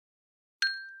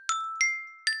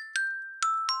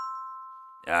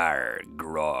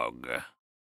Grog.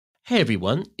 Hey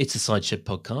everyone, it's a Sideshow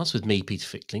podcast with me, Peter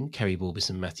Fickling, Keri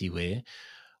and Matthew Weir.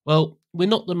 Well, we're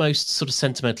not the most sort of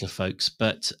sentimental of folks,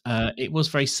 but it was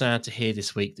very sad to hear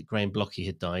this week that Graham Blocky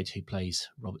had died, who plays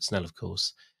Robert Snell, of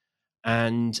course.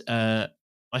 And I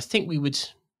think we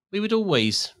would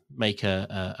always make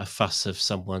a fuss of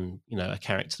someone, you know, a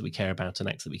character that we care about, an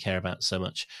actor that we care about so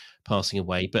much passing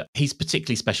away. But he's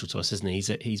particularly special to us, isn't he?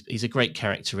 He's a great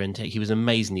character, and he was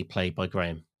amazingly played by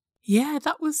Graham. Yeah,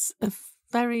 that was a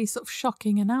very sort of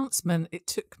shocking announcement. It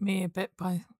took me a bit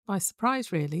by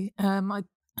surprise, really.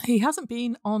 He hasn't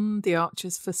been on The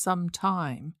Archers for some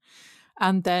time,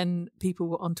 and then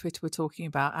people on Twitter were talking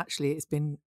about actually it's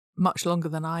been much longer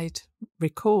than I'd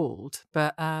recalled.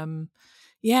 But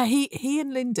yeah, he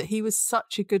and Linda, he was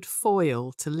such a good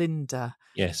foil to Linda.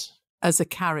 Yes. As a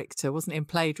character, wasn't he? And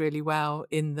played really well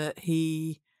in that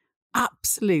he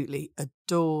absolutely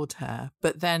adored her,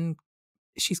 but then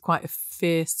she's quite a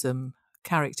fearsome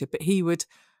character, but he would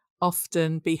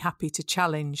often be happy to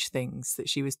challenge things that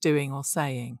she was doing or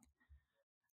saying.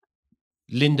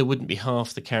 Linda wouldn't be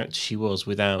half the character she was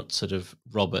without sort of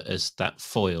Robert as that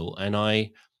foil. And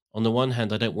on the one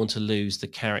hand, I don't want to lose the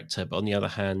character, but on the other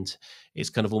hand, it's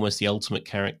kind of almost the ultimate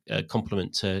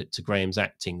compliment to Graham's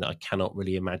acting that I cannot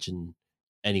really imagine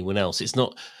anyone else. It's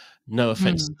not, no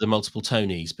offense to the multiple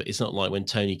Tonys, but it's not like when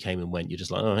Tony came and went, you're just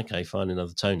like, oh, okay, fine,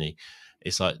 another Tony.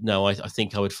 It's like, no, I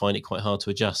think I would find it quite hard to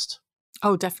adjust.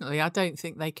 Oh, definitely. I don't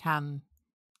think they can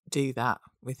do that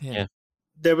with him. Yeah.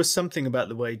 There was something about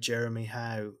the way Jeremy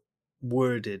Howe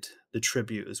worded the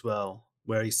tribute as well,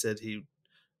 where he said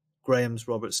Graham's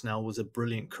Robert Snell was a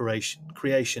brilliant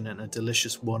creation and a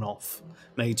delicious one-off.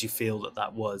 Made you feel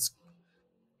that was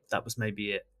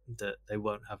maybe it, that they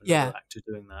won't have another actor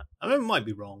doing that. I mean, it might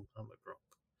be wrong.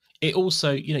 It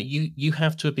also, you know, you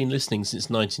have to have been listening since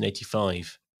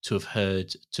 1985 to have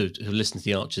listened to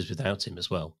The Archers without him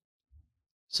as well.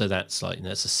 So that's like,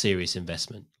 that's a serious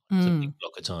investment. It's a big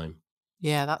block of time.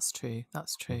 Yeah, that's true.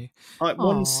 That's true.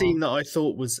 One scene that I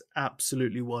thought was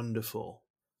absolutely wonderful,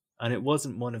 and it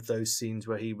wasn't one of those scenes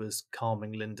where he was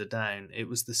calming Linda down. It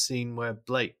was the scene where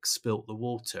Blake spilt the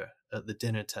water at the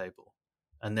dinner table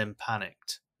and then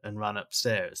panicked and ran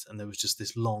upstairs, and there was just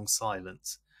this long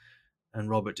silence. And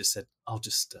Robert just said, I'll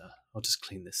just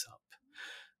clean this up.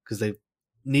 Because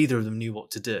neither of them knew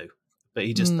what to do. But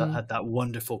he just had that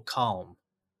wonderful calm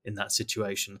in that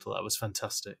situation. I thought that was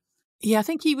fantastic. Yeah, I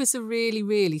think he was a really,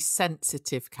 really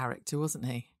sensitive character, wasn't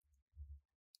he?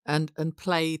 And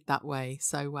played that way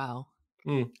so well.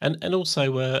 And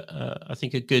also, I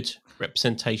think a good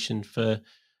representation for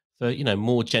you know,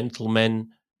 more gentlemen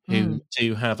who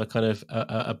do have a kind of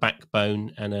a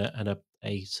backbone and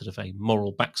a sort of a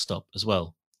moral backstop as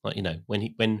well. Like, you know,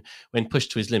 when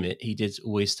pushed to his limit, he did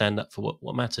always stand up for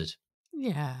what mattered.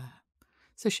 Yeah.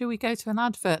 So should we go to an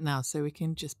advert now so we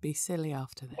can just be silly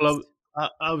after this? Well,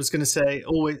 I was going to say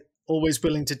always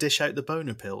willing to dish out the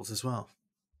boner pills as well.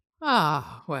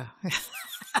 Ah, well.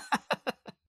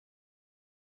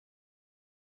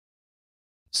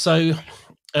 So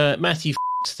Matthew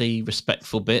the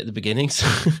respectful bit at the beginning. So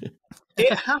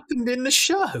it happened in the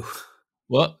show.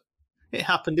 What? It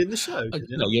happened in the show.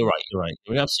 No, you're right.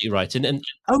 You're absolutely right. And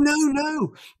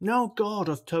oh no, God,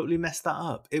 I've totally messed that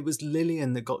up. It was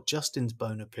Lillian that got Justin's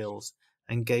boner pills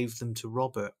and gave them to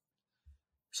Robert.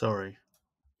 Sorry.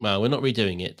 Well, we're not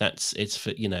redoing it. It's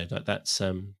for, you know, that's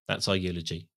our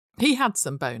eulogy. He had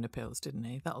some boner pills, didn't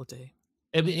he? That'll do.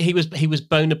 He was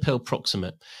boner pill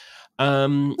proximate.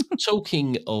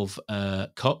 Talking of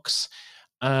cocks,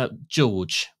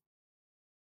 George.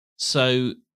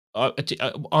 So I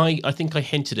think I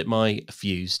hinted at my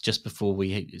views just before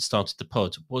we started the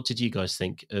pod. What did you guys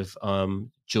think of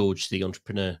George the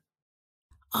entrepreneur?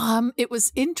 It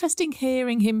was interesting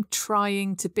hearing him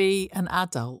trying to be an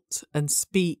adult and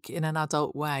speak in an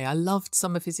adult way. I loved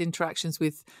some of his interactions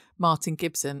with Martin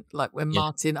Gibson, like when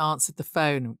Martin answered the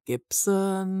phone,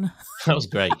 Gibson. That was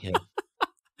great, yeah.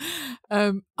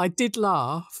 I did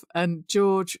laugh, and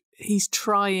George, he's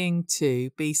trying to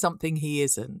be something he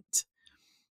isn't.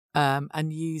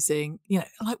 And using, you know,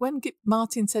 like when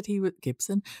Martin said he was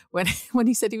Gibson, when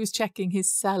he said he was checking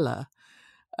his cellar,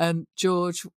 and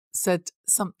George said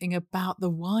something about the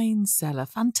wine cellar.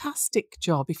 Fantastic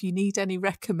job if you need any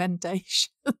recommendations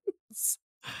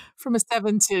from a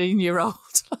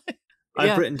 17-year-old.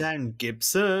 I've written down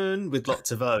Gibson with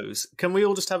lots of O's. Can we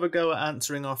all just have a go at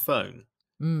answering our phone?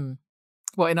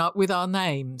 What, with our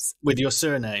names? With your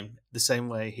surname, the same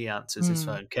way he answers his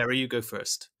phone. Keri, you go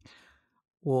first.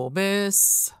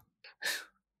 Warbiss.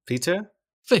 Peter?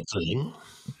 Fickling.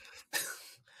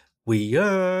 We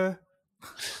are.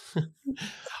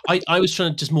 I was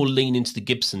trying to just more lean into the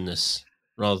Gibson-ness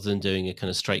rather than doing a kind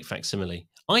of straight facsimile.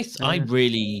 I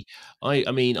really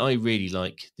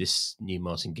like this new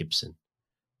Martin Gibson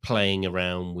playing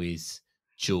around with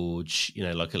George,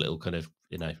 like a little kind of,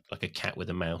 like a cat with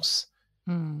a mouse.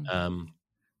 And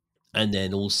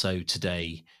then also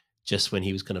today, just when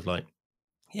he was kind of like,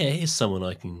 yeah, here's someone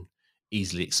I can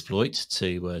easily exploit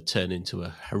to turn into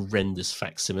a horrendous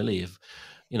facsimile of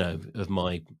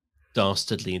my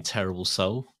dastardly and terrible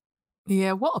soul.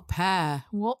 Yeah, what a pair.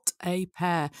 What a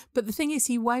pair. But the thing is,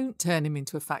 he won't turn him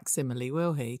into a facsimile,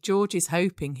 will he? George is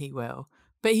hoping he will,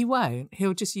 but he won't.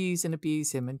 He'll just use and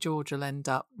abuse him, and George will end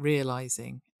up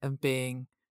realising and being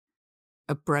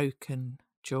a broken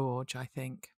George, I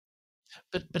think.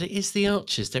 But it is the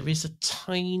Archers. There is a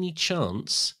tiny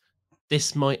chance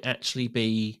this might actually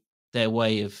be their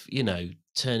way of,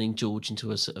 turning George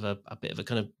into a sort of a bit of a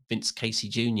kind of Vince Casey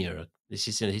Jr. This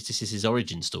is his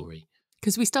origin story.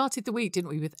 Because we started the week,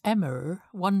 didn't we, with Emma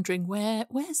wondering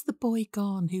where's the boy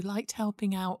gone who liked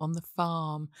helping out on the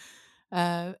farm,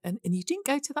 and you didn't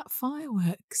go to that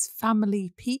fireworks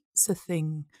family pizza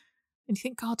thing. And you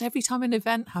think, God, every time an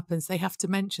event happens, they have to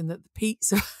mention that the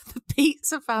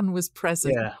pizza fan was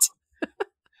present. Yeah.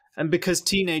 And because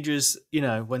teenagers,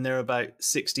 when they're about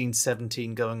 16,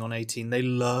 17, going on 18, they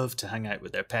love to hang out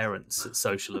with their parents at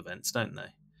social events, don't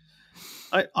they?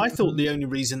 I thought the only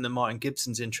reason that Martin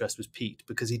Gibson's interest was piqued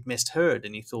because he'd misheard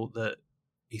and he thought that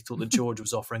George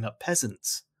was offering up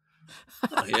peasants.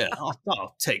 Oh yeah,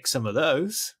 I'll take some of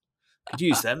those. Could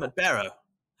use them at Barrow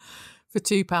for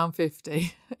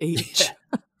 £2.50 each.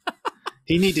 Yeah.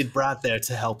 He needed Brad there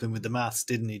to help him with the maths,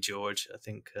 didn't he, George? I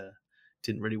think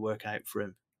didn't really work out for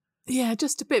him. Yeah,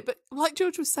 just a bit. But like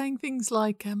George was saying things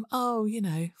like,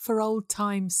 for old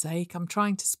time's sake, I'm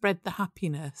trying to spread the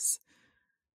happiness.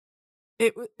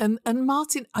 And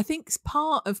Martin, I think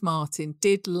part of Martin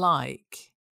did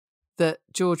like that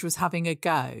George was having a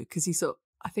go because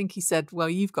I think he said, well,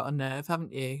 you've got a nerve,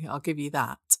 haven't you? I'll give you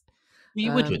that. Well,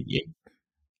 you would, wouldn't you?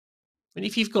 And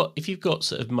if you've got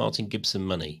sort of Martin Gibson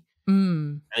money,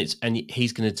 and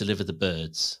he's going to deliver the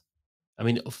birds. I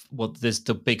mean, there's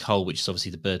the big hole, which is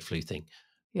obviously the bird flu thing.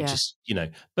 Yeah. Just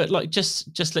but like just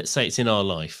let's say it's in our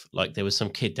life. Like there was some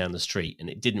kid down the street, and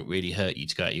it didn't really hurt you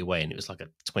to go out of your way, and it was like a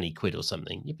 20 quid or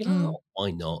something. You'd be like, oh,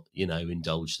 why not?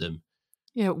 Indulge them.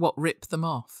 Yeah, rip them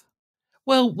off?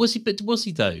 Well, was he? But was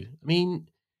he though? I mean,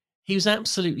 he was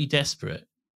absolutely desperate.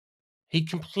 He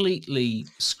completely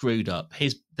screwed up.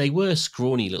 They were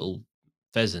scrawny little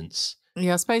pheasants.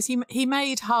 Yeah, I suppose he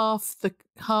made half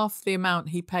the amount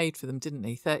he paid for them, didn't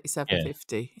he?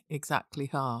 $37.50, exactly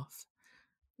half.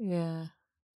 Yeah.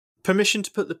 Permission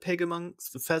to put the pig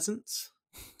amongst the pheasants?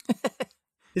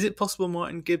 Is it possible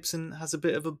Martin Gibson has a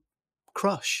bit of a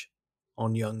crush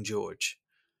on young George?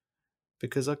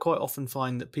 Because I quite often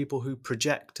find that people who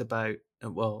project about,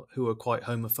 who are quite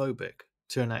homophobic,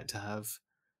 turn out to have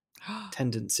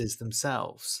tendencies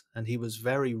themselves. And he was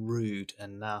very rude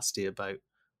and nasty about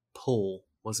Paul,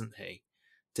 wasn't he?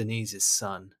 Denise's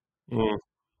son. Mm.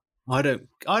 I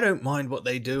don't mind what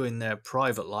they do in their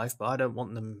private life, but I don't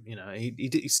want them,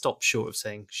 he stopped short of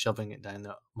saying shoving it down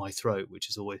my throat, which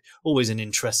is always an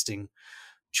interesting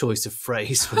choice of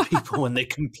phrase for people when they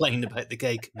complain about the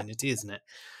gay community, isn't it?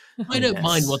 I don't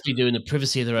mind what they do in the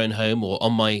privacy of their own home or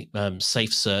on my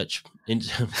safe search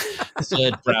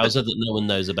third browser that no one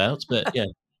knows about, but yeah.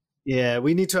 Yeah,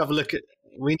 we need to have a look at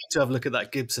that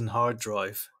Gibson hard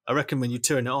drive. I reckon when you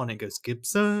turn it on, it goes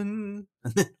Gibson,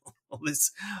 and then all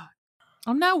this.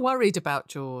 I'm now worried about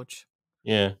George.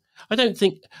 Yeah, I don't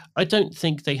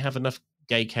think they have enough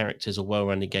gay characters or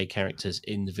well-rounded gay characters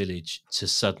in the village to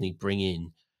suddenly bring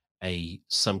in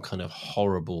some kind of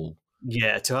horrible.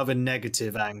 Yeah, to have a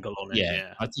negative angle on it.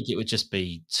 Yeah. I think it would just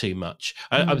be too much.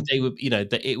 They would,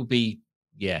 it would be,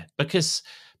 because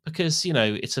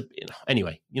it's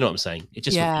anyway. You know what I'm saying? It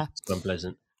just would be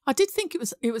unpleasant. I did think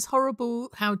it was horrible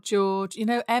how George,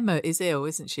 Emma is ill,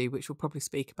 isn't she? Which we'll probably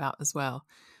speak about as well.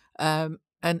 And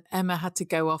Emma had to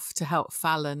go off to help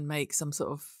Fallon make some sort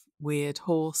of weird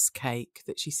horse cake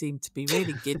that she seemed to be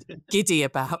really giddy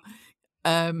about.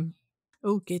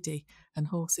 Giddy and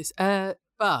horses.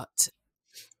 But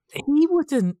he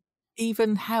wouldn't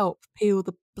even help peel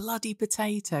the bloody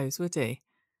potatoes, would he?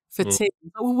 For tea.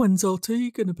 Oh, when's our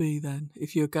tea going to be then,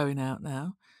 if you're going out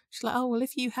now? She's like, oh, well,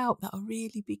 if you help, that'll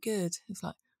really be good. It's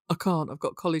like, I can't, I've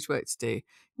got college work to do.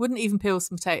 Wouldn't even peel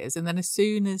some potatoes. And then as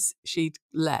soon as she'd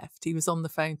left, he was on the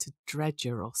phone to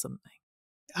Dredger or something.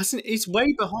 He's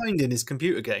way behind in his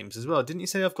computer games as well. Didn't you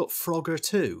say I've got Frogger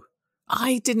 2?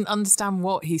 I didn't understand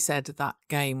what he said that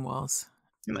game was.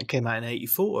 I think that came out in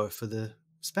 1984 for the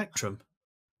Spectrum.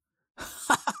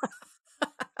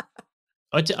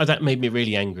 That made me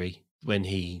really angry when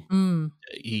Mm.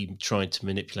 he tried to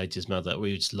manipulate his mother, or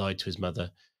he just lied to his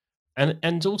mother.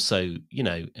 And also,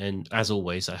 and as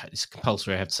always, it's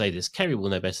compulsory. I have to say this. Keri will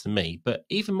know better than me, but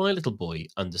even my little boy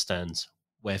understands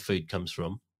where food comes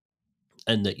from,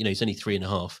 and that he's only 3.5, and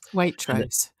that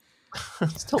Waitrose.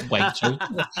 it's not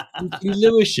Waitrose. In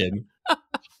Lewisham,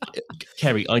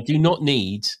 Keri, I do not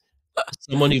need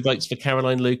someone who votes for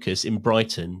Caroline Lucas in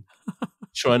Brighton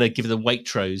trying to give the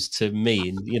Waitrose to me,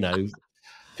 and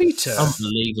Peter,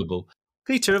 unbelievable.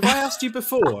 Peter, have I asked you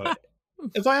before?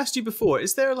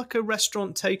 Is there like a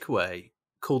restaurant takeaway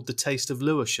called the Taste of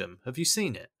Lewisham? Have you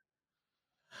seen it?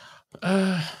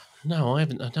 No, I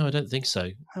haven't. No, I don't think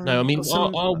so. No, I mean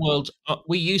Someone, our world.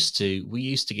 We used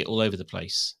to get all over the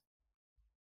place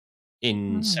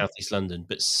in Mm. Southeast London,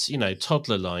 but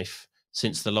toddler life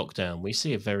since the lockdown, we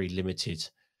see a very limited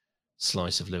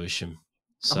slice of Lewisham.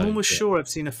 So I'm almost yeah. sure I've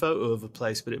seen a photo of a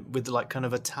place, but with like kind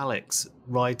of italics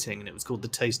writing, and it was called the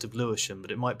Taste of Lewisham,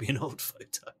 but it might be an old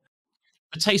photo.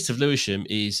 The Taste of Lewisham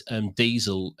is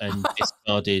diesel and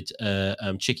discarded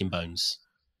chicken bones.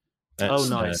 Oh, That's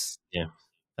nice. yeah,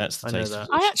 that's the I know Taste of that.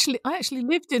 Lewisham. I actually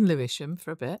lived in Lewisham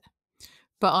for a bit,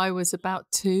 but I was about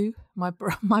 2.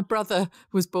 My brother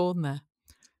was born there.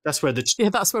 That's where Yeah,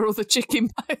 that's where all the chicken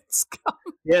bones come.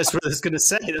 yeah, that's what I was going to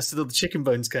say. That's where the chicken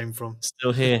bones came from.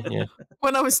 Still here, yeah.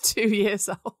 When I was 2 years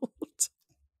old.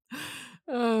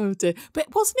 Oh dear.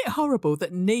 But wasn't it horrible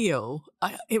that Neil,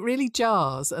 it really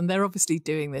jars, and they're obviously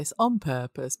doing this on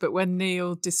purpose, but when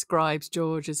Neil describes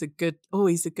George as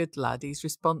he's a good lad, he's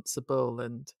responsible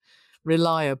and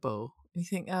reliable, you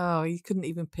think, oh, he couldn't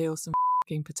even peel some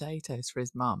fucking potatoes for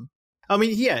his mum. I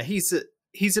mean, yeah, he's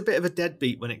a bit of a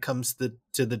deadbeat when it comes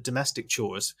to the domestic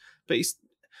chores, but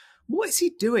what is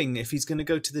he doing if he's going to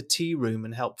go to the tea room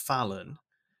and help Fallon?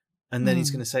 And then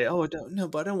he's going to say, "Oh, I don't know,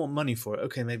 but I don't want money for it.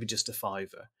 Okay, maybe just a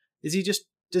fiver."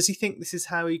 Does he think this is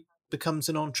how he becomes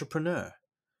an entrepreneur?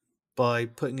 By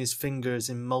putting his fingers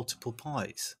in multiple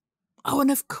pies? Oh, and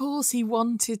of course he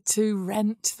wanted to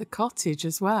rent the cottage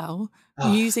as well,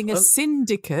 Oh, using a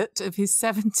syndicate of his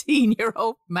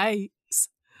 17-year-old mates.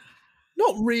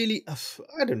 Not really.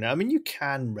 I don't know. I mean, you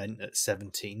can rent at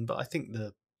 17, but I think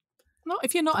Not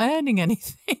if you're not earning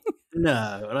anything.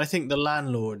 No, and I think the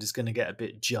landlord is going to get a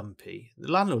bit jumpy. The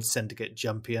landlords tend to get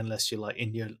jumpy unless you're like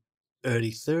in your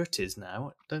early 30s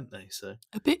now, don't they? So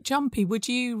A bit jumpy. Would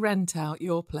you rent out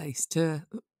your place to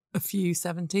a few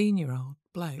 17-year-old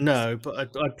blokes? no,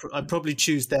 but I'd probably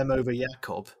choose them over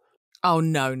Jakob. Oh,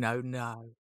 no.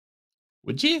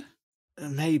 Would you?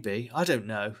 Maybe. I don't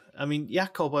know. I mean,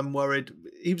 Jakob, I'm worried.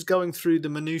 He was going through the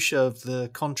minutiae of the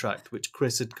contract, which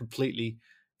Chris had completely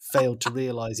failed to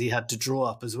realise he had to draw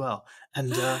up as well.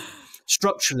 And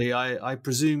structurally, I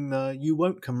presume you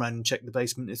won't come round and check the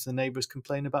basement if the neighbours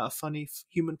complain about a funny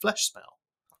human flesh smell.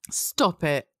 Stop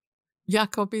it.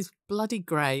 Jakob is bloody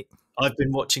great. I've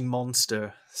been watching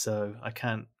Monster, so I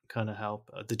can't kind of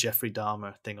help the Jeffrey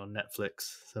Dahmer thing on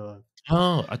Netflix. So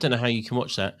Oh, I don't know how you can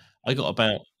watch that. I got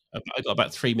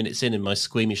about 3 minutes in and my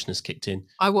squeamishness kicked in.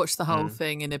 I watched the whole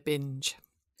thing in a binge.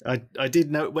 I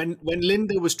did know when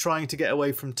Linda was trying to get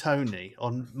away from Tony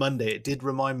on Monday, it did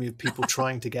remind me of people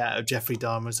trying to get out of Jeffrey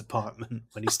Dahmer's apartment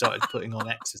when he started putting on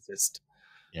Exorcist.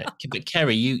 Yeah, but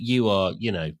Keri, you are,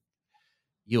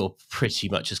 you're pretty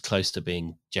much as close to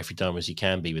being Jeffrey Dahmer as you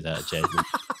can be without a judgment.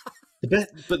 But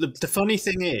the funny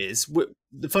thing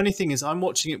is, I'm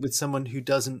watching it with someone who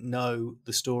doesn't know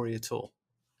the story at all.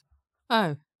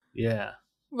 Oh. Yeah.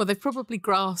 Well, they've probably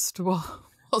grasped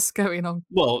what's going on.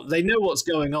 Well, they know what's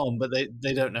going on, but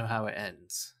they don't know how it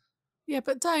ends. Yeah,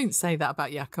 but don't say that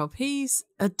about Jakob. He's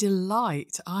a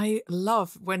delight. I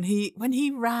love when he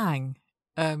rang.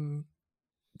 Who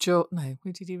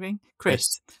did he ring?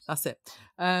 Chris. That's it.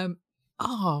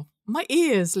 My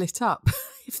ears lit up,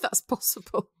 if that's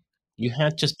possible. You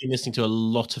had just been listening to a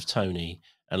lot of Tony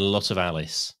and a lot of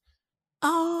Alice.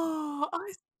 Oh,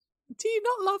 do you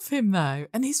not love him though?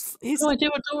 And his No, I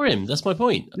do adore him. That's my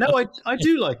point. No, I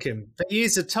do like him. But he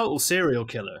is a total serial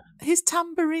killer. his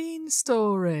tambourine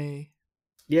story.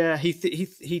 Yeah, he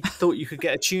thought you could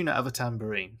get a tune out of a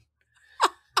tambourine.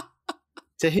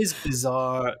 To his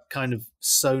bizarre kind of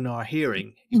sonar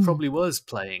hearing, he probably was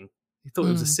playing. He thought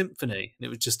it was a symphony, and it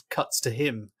was just cuts to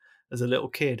him as a little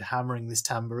kid hammering this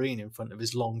tambourine in front of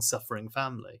his long-suffering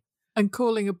family. And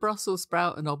calling a Brussels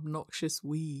sprout an obnoxious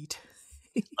weed.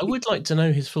 I would like to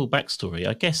know his full backstory.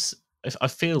 I guess I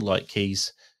feel like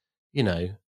he's,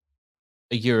 a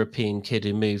European kid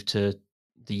who moved to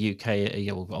the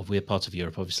UK. We're part of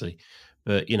Europe, obviously,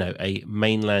 but a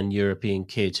mainland European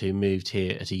kid who moved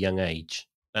here at a young age.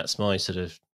 That's my sort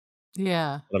of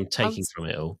Yeah. what I'm taking from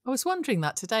it all. I was wondering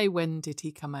that today. When did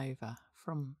he come over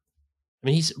from? I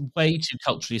mean, he's way too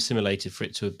culturally assimilated for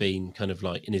it to have been kind of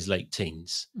like in his late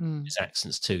teens. His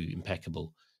accent's too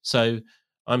impeccable. So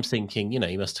I'm thinking,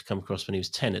 he must have come across when he was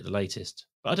 10 at the latest.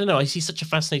 But I don't know. He's such a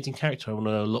fascinating character. I want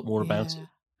to know a lot more about him.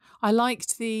 I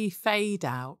liked the fade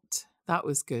out. That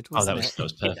was good, Oh, wasn't it? that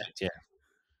was perfect. Yeah.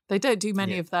 They don't do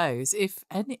many of those. If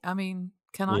any, I mean,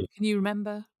 can you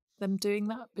remember them doing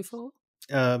that before?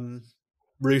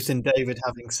 Ruth and David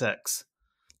having sex.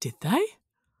 Did they?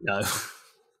 No.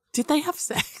 Did they have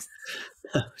sex?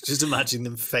 Just imagine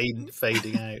them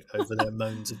fading out over their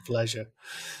moans of pleasure.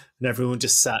 And everyone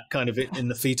just sat kind of in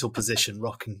the fetal position,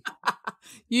 rocking.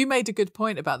 You made a good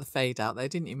point about the fade out, though,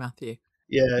 didn't you, Matthew?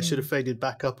 Yeah, I should have faded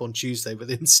back up on Tuesday, but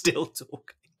then still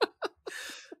talking.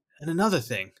 And another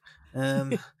thing.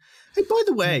 Hey, by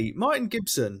the way, Martin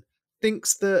Gibson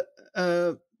thinks that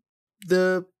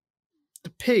the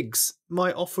pigs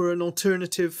might offer an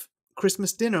alternative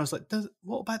Christmas dinner. I was like,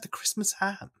 what about the Christmas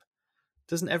ham?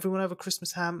 Doesn't everyone have a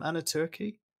Christmas ham and a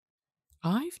turkey?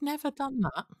 I've never done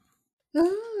that.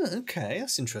 Oh, okay,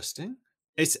 that's interesting.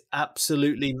 It's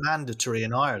absolutely mandatory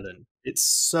in Ireland. It's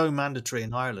so mandatory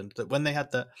in Ireland that when they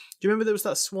had that, do you remember there was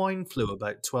that swine flu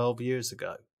about 12 years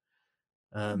ago?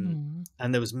 And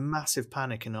there was massive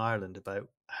panic in Ireland about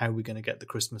how we're going to get the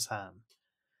Christmas ham.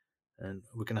 And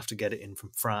we're going to have to get it in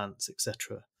from France,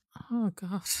 etc. Oh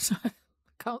gosh, I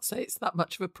can't say it's that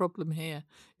much of a problem here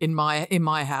in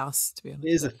my house, to be honest.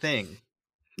 Here's a thing.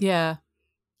 Yeah.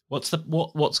 What's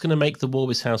going to make the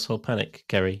Warbies household panic,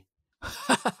 Keri?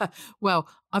 Well,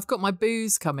 I've got my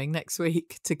booze coming next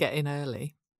week to get in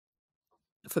early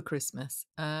for Christmas.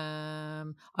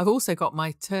 I've also got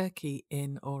my turkey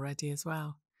in already as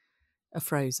well, a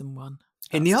frozen one.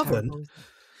 In the oven?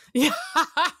 Yeah.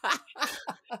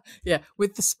 Yeah,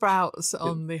 with the sprouts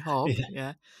on the hob.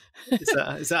 Yeah. Is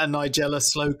that a Nigella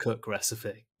slow cook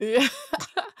recipe? Yeah.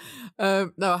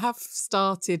 No, I have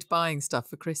started buying stuff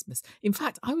for Christmas. In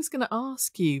fact, I was going to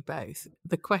ask you both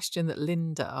the question that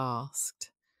Linda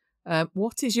asked.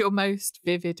 What is your most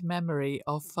vivid memory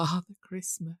of Father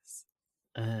Christmas?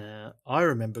 I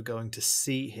remember going to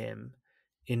see him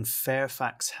in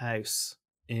Fairfax House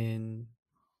in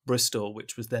Bristol,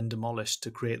 which was then demolished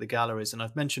to create the galleries. And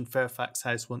I've mentioned Fairfax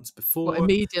House once before. What,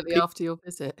 immediately after your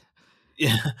visit?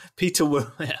 Yeah, Peter,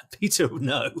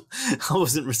 no, I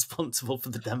wasn't responsible for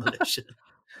the demolition.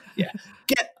 Yeah,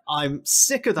 I'm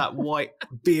sick of that white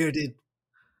bearded,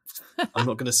 I'm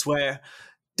not going to swear,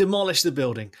 demolish the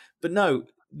building. But no,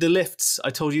 the lifts,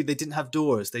 I told you, they didn't have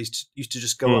doors. They used to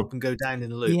just go up and go down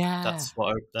in a loop. Yeah. That's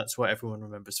what everyone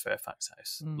remembers Fairfax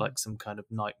House, like some kind of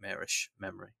nightmarish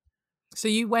memory. So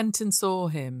you went and saw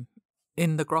him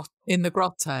in the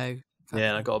grotto.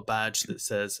 Yeah, and I got a badge that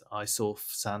says I saw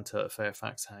Santa at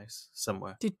Fairfax House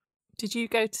somewhere. Did you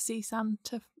go to see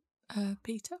Santa,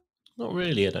 Peter? Not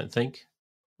really, I don't think.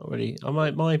 Not really.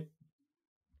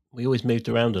 We always moved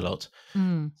around a lot.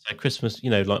 So Christmas,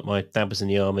 like my dad was in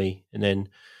the army, and then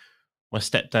my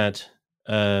stepdad,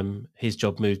 his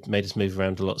job made us move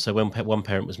around a lot. So when one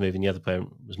parent was moving, the other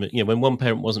parent was moving. When one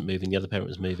parent wasn't moving, the other parent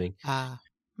was moving.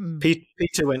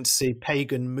 Peter went to see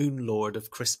Pagan Moon Lord of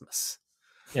Christmas.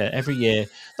 Yeah, every year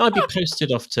I'd be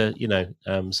posted off to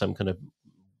some kind of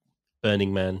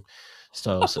Burning Man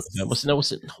style.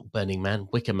 What's it? Not Burning Man,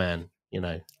 Wicker Man.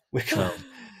 Wicker Man.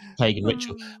 Pagan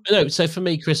ritual. But no, so for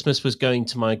me, Christmas was going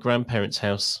to my grandparents'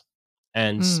 house,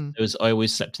 and I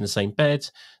always slept in the same bed.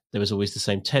 There was always the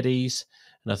same teddies,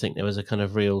 and I think there was a kind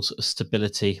of real sort of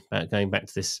stability about going back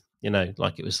to this.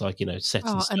 Like it was like set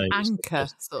in stone. An anchor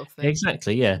sort of thing.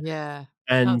 Exactly. Yeah. Yeah.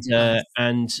 And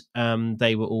nice.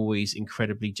 They were always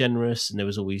incredibly generous, and there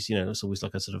was always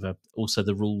like a sort of also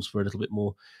the rules were a little bit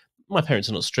more. My parents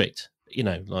are not strict,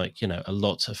 a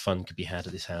lot of fun could be had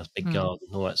at this house, big garden,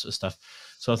 all that sort of stuff.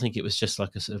 So I think it was just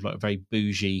like a sort of like a very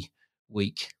bougie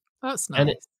week. That's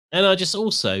nice. And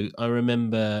I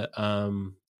remember,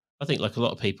 I think like a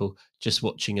lot of people, just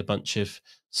watching a bunch of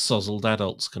sozzled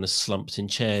adults kind of slumped in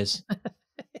chairs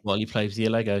while you played with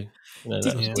your Lego.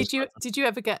 Did you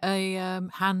ever get a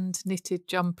hand knitted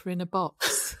jumper in a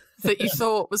box that you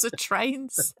thought was a train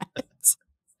set?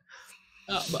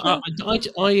 My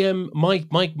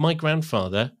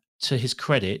grandfather, to his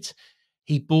credit,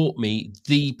 he bought me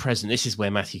the present. This is where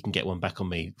Matthew can get one back on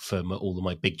me for all of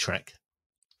my big track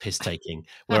piss taking,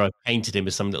 where I painted him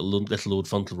as some little Lord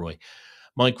Fauntleroy.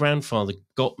 My grandfather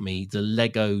got me the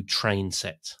Lego train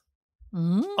set.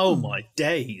 Oh my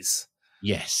days!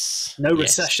 Yes, no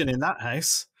recession in that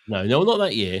house. No, not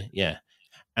that year. Yeah,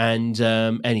 and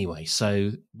anyway,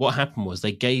 so what happened was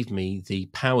they gave me the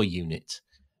power unit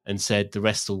and said the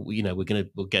rest will,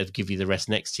 we'll give you the rest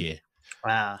next year.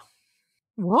 Ah.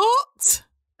 What?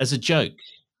 As a joke.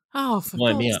 Oh, for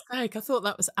Wind me God's up. sake. I thought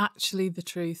that was actually the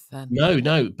truth then.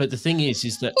 No. But the thing is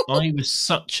that I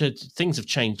was things have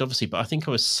changed, obviously, but I think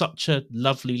I was such a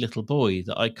lovely little boy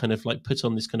that I kind of like put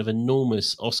on this kind of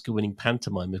enormous Oscar-winning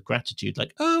pantomime of gratitude,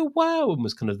 like, oh, wow, and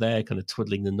was kind of there, kind of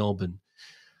twiddling the knob. And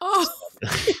Oh,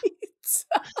 Pete.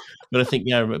 but I think,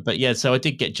 so I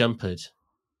did get jumpered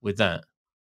with that.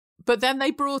 But then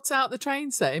they brought out the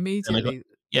train set immediately.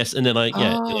 And then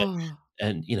Oh.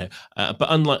 and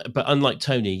but unlike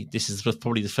Tony, this is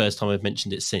probably the first time I've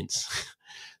mentioned it since.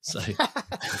 So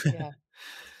Yeah.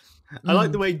 I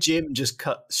like the way Jim just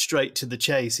cut straight to the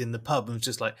chase in the pub and was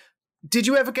just like, did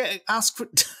you ever get asked for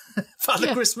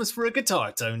Father Christmas for a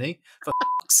guitar, Tony? For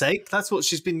fuck's sake, that's what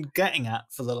she's been getting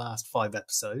at for the last 5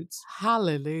 episodes.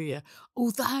 Hallelujah.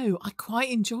 Although I quite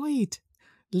enjoyed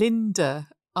Linda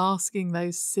asking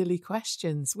those silly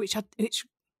questions, which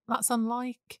that's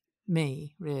unlike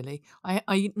me, really.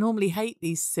 I normally hate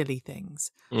these silly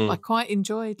things. I quite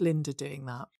enjoyed Linda doing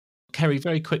that. Keri,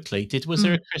 very quickly, was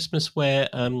there a Christmas where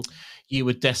you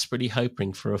were desperately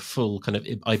hoping for a full kind of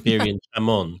Iberian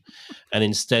jamon, and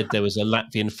instead there was a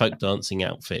Latvian folk dancing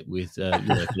outfit with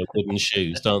kind of wooden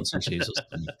shoes, dancing shoes or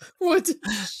something? Wooden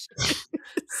shoes.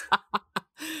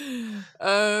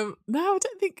 No, I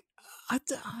don't think.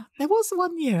 There was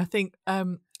one year, I think,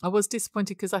 I was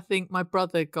disappointed because I think my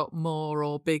brother got more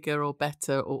or bigger or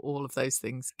better or all of those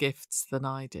things, gifts, than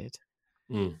I did.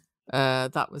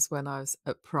 That was when I was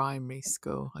at primary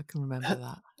school. I can remember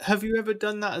that. Have you ever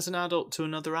done that as an adult to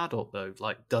another adult, though?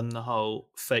 Like done the whole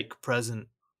fake present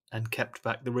and kept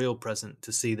back the real present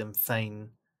to see them feign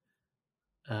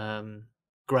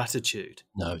gratitude?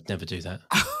 No, I'd never do that.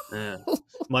 Yeah.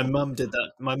 My mum did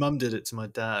that. My mum did it to my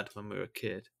dad when we were a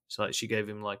kid. So she gave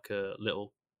him like a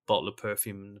little bottle of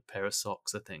perfume and a pair of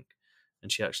socks, I think. And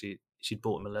she'd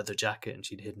bought him a leather jacket and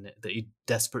she'd hidden it that he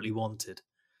desperately wanted.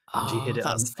 And she hid it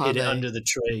under the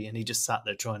tree, and he just sat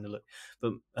there trying to look.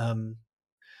 But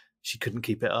she couldn't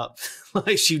keep it up.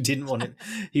 Like she didn't want it.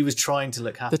 He was trying to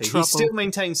look happy. He still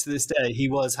maintains to this day he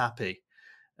was happy.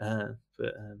 But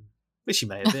she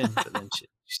may have been. But then she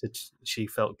said she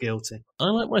felt guilty. I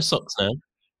like my socks now.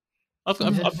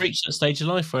 I've reached that stage of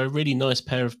life where a really nice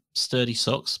pair of sturdy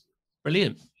socks,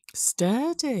 brilliant.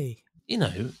 Sturdy.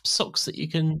 Socks that you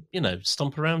can,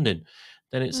 stomp around in.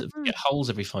 Then it's get holes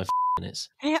every 5 minutes.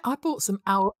 Hey, I bought some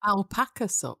alpaca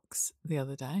socks the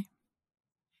other day.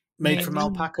 Made from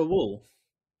alpaca wool.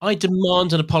 I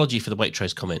demand an apology for the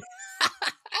Waitrose comment.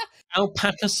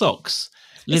 Alpaca socks,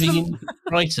 living in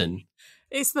Brighton.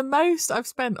 It's the most I've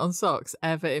spent on socks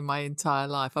ever in my entire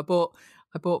life. I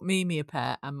bought Mimi a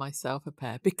pair and myself a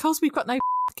pair because we've got no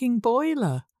fucking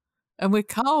boiler and we're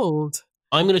cold.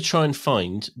 I'm going to try and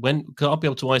find because I'll be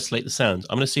able to isolate the sound.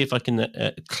 I'm going to see if I can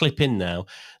clip in now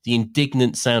the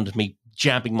indignant sound of me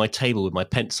jabbing my table with my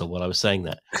pencil while I was saying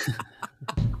that.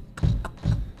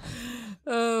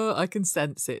 Oh, I can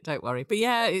sense it. Don't worry. But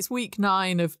yeah, it's week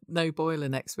 9 of no boiler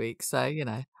next week. So,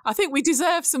 I think we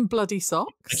deserve some bloody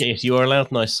socks. Okay, if you are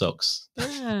allowed nice socks.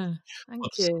 Yeah, thank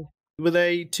you. Were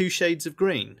they 2 shades of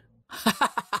green?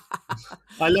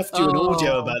 I left you an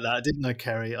audio about that, didn't I,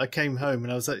 Keri? I came home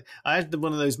and I was like, I had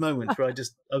one of those moments where I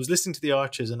was listening to the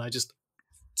Archers and I just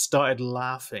started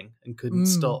laughing and couldn't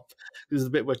stop. It was the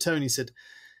bit where Tony said,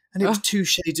 and it was 2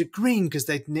 shades of green because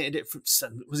they'd knitted it from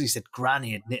he said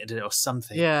Granny had knitted it or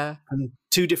something. Yeah. And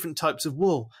 2 different types of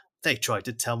wool. They tried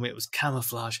to tell me it was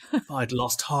camouflage. I'd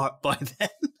lost heart by then.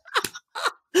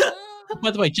 By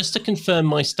the way, just to confirm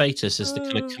my status as the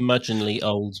kind of curmudgeonly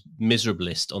old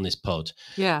miserablest on this pod.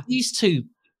 Yeah. These 2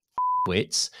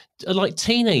 wits are like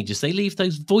teenagers. They leave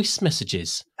those voice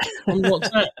messages on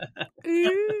WhatsApp.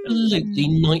 Absolutely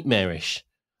nightmarish.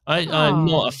 I'm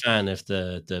not a fan of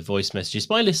the voice messages,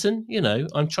 but I listen.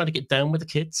 I'm trying to get down with the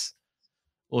kids,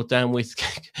 or down with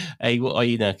what are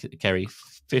you now, Keri?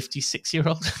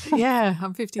 56-year-old? Yeah,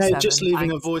 I'm 57. Hey, just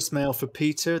leaving a voicemail for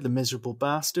Peter, the miserable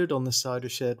bastard, on the Cider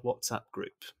Shed WhatsApp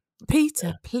group.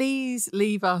 Peter, please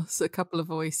leave us a couple of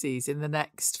voices in the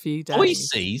next few days.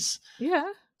 Voices? Yeah.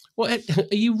 What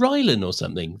are you, Rylan or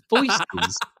something?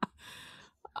 Voices?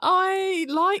 I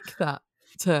like that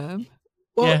term.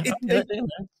 Well,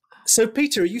 so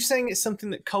Peter, are you saying it's something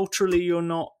that culturally you're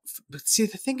not? But see,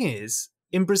 the thing is,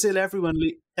 in Brazil,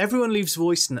 everyone leaves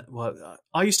voice notes. Well,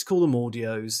 I used to call them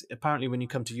audios. Apparently, when you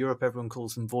come to Europe, everyone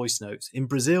calls them voice notes. In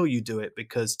Brazil, you do it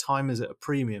because time is at a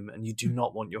premium and you do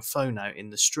not want your phone out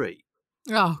in the street.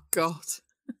 Oh, God.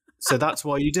 So that's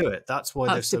why you do it. That's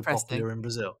why they're so depressing. popular in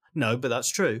Brazil. No, but that's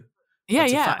true. Yeah,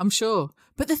 That's a yeah, fact. I'm sure.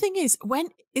 But the thing is, when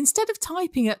instead of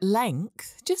typing at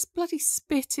length, just bloody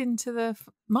spit into the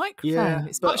microphone. Yeah,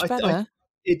 It's but much better.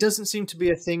 it doesn't seem to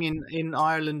be a thing in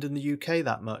Ireland and the UK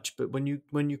that much. But when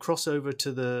you cross over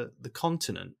to the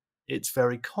continent, it's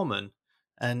very common.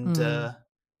 And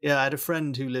yeah, I had a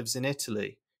friend who lives in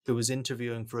Italy who was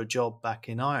interviewing for a job back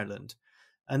in Ireland,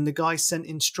 and the guy sent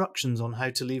instructions on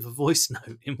how to leave a voice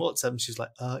note in WhatsApp. And she's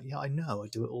like, "Yeah, I know, I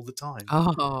do it all the time."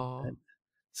 Oh, And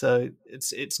so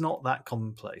it's not that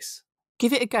commonplace.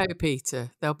 give it a go,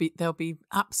 Peter. They'll be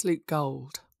absolute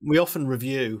gold. We often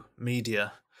review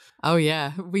media. Oh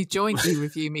yeah, we jointly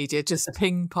review media, just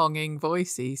ping-ponging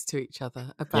voices to each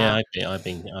other about. Yeah, I've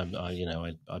been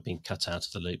cut out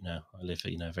of the loop now. I live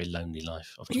a very lonely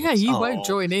life. Yeah, you won't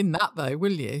join in that though,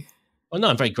 will you? Well, no,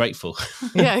 I'm very grateful.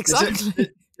 Yeah, exactly.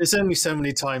 There's only so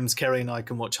many times Keri and I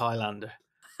can watch Highlander.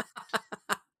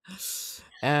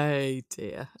 Oh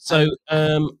dear. So,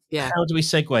 yeah. how do we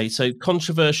segue? So,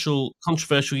 controversial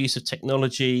use of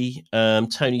technology.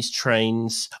 Tony's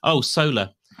trains. Oh, solar.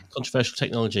 Controversial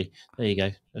technology. There you go.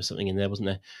 There was something in there, wasn't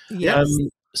there? Yes.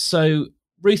 So,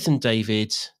 Ruth and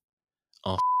David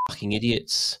are fucking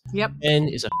idiots. Yep. Ben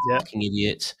is a fucking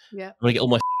idiot. Yeah. I'm gonna get all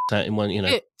my out in one.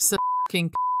 It's a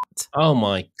fucking. Oh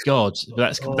my god,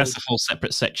 that's a whole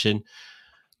separate section.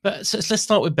 But so let's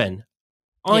start with Ben.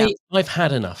 I've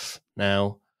had enough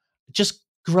now. Just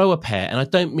grow a pair, and I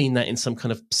don't mean that in some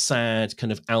kind of sad,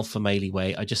 kind of alpha male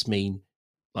way. I just mean,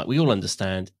 like, we all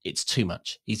understand, it's too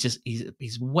much. He's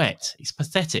wet. He's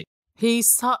pathetic. He's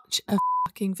such a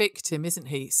fucking victim, isn't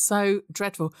he? So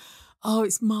dreadful. Oh,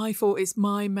 it's my fault. It's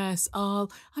my mess.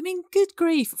 Good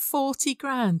grief, 40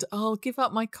 grand. I'll give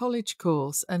up my college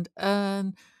course and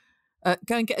go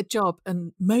and get a job,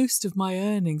 and most of my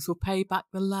earnings will pay back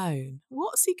the loan.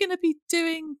 What's he going to be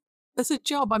doing as a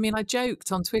job? I mean, I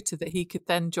joked on Twitter that he could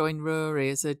then join Rory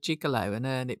as a gigolo and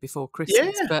earn it before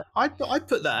Christmas. Yeah, but I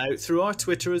put that out through our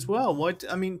Twitter as well.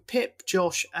 Pip,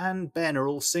 Josh, and Ben are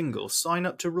all single. Sign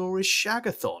up to Rory's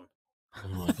Shagathon. Oh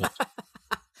my god!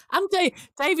 And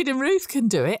David and Ruth can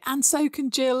do it, and so can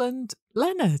Jill and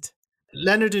Leonard.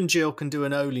 Leonard and Jill can do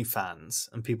an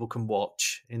OnlyFans, and people can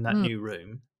watch in that new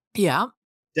room. Yeah.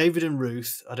 David and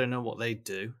Ruth, I don't know what they'd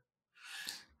do.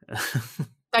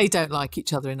 They don't like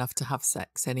each other enough to have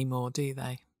sex anymore, do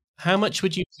they? How much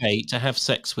would you pay to have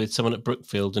sex with someone at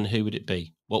Brookfield, and who would it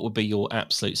be? What would be your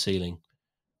absolute ceiling?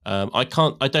 I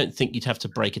don't think you'd have to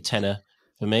break a tenner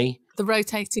for me. The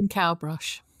rotating cow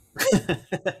brush.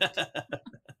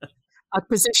 I'd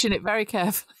position it very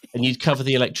carefully. And you'd cover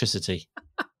the electricity.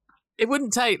 It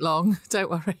wouldn't take long. Don't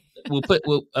worry.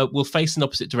 We'll face in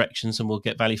opposite directions, and we'll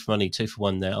get value for money, 2 for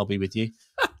 1 there. I'll be with you.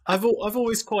 I've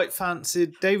always quite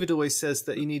fancied. David always says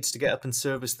that he needs to get up and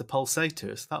service the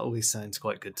pulsators. That always sounds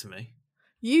quite good to me.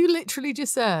 You literally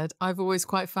just said, I've always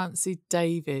quite fancied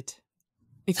David.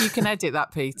 If you can edit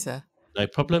that, Peter. No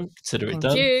problem. Consider it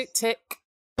done. Thank you. Tick.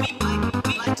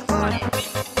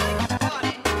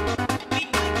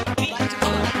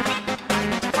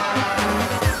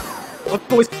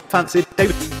 I've always fancied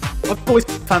David. I've always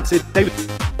fancied David.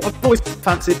 I've always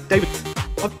fancied David.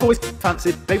 I've always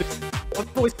fancied David.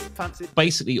 I've always fancied.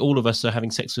 Basically, all of us are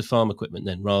having sex with farm equipment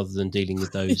then, rather than dealing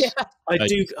with those. Yeah. I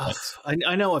do.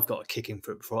 I know I've got a kicking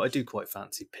for it before. I do quite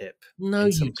fancy Pip. No,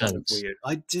 you don't. Weird.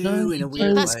 I do No, in a weird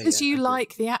way. That's because you I do.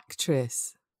 like the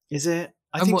actress. Is it?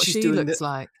 I And think what she's she doing looks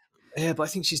like. Yeah, but I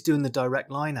think she's doing the direct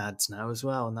line ads now as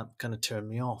well, and that kind of turned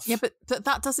me off. Yeah, but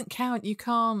that doesn't count. You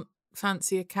can't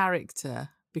fancy a character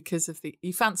because of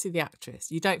you fancy the actress.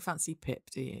 You don't fancy Pip,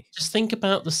 do you? Just think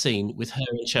about the scene with her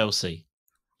and Chelsea.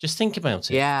 Just think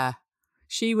about it. Yeah.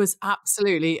 She was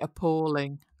absolutely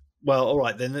appalling. Well, all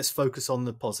right, then let's focus on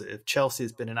the positive. Chelsea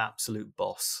has been an absolute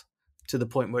boss, to the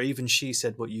point where even she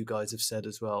said what you guys have said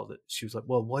as well, that she was like,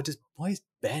 well, why is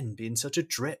Ben being such a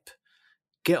drip?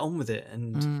 Get on with it.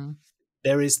 And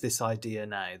there is this idea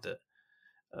now that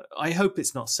I hope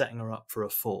it's not setting her up for a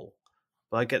fall,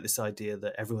 but I get this idea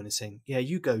that everyone is saying, yeah,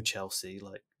 you go, Chelsea.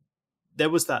 Like, there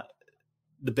was the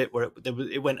bit where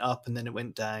it went up and then it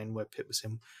went down, where Pip was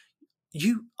saying,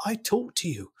 I talked to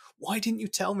you. Why didn't you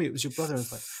tell me it was your brother? I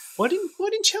was like, why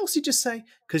didn't Chelsea just say,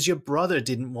 because your brother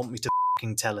didn't want me to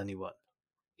fucking tell anyone.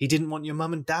 He didn't want your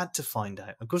mum and dad to find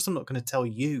out. Of course I'm not going to tell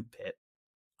you, Pip.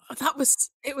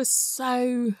 It was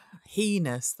so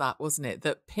heinous, that, wasn't it?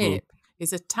 That Pip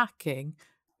is attacking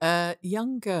a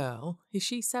young girl. Is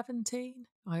she 17?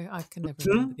 I can never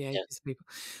remember the ages of people.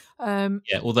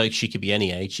 Yeah, although she could be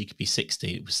any age, she could be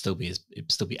 60. It would still be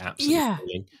absolutely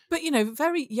appalling. But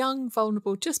very young,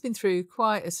 vulnerable, just been through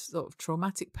quite a sort of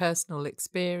traumatic personal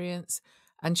experience,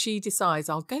 and she decides,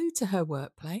 I'll go to her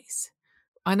workplace.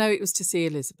 I know it was to see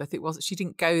Elizabeth. It wasn't. She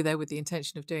didn't go there with the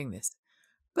intention of doing this.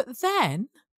 But then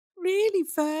really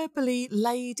verbally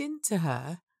laid into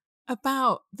her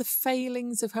about the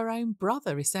failings of her own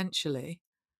brother, essentially.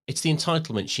 It's the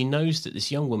entitlement. She knows that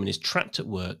this young woman is trapped at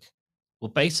work, will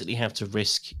basically have to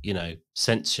risk,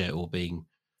 censure or being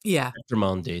Yeah.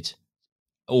 reprimanded,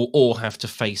 or have to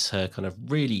face her kind of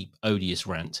really odious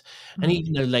rant. And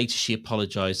even though later she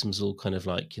apologized and was all kind of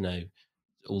like,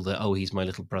 all the, "Oh, he's my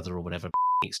little brother," or whatever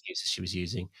excuses she was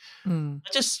using. Mm.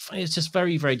 It's just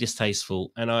very, very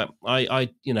distasteful. And I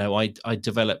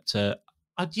developed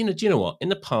do you know what? In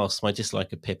the past, my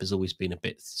dislike of Pip has always been a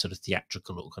bit sort of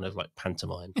theatrical or kind of like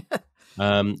pantomime.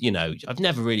 I've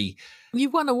never really.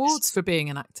 You've won awards for being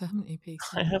an actor, haven't you, Peter?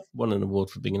 I have won an award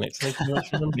for being an actor. Thank you very much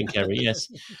for remembering, Keri.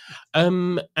 Yes.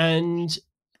 And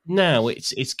now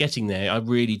it's getting there. I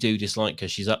really do dislike her.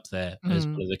 She's up there as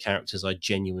one of the characters I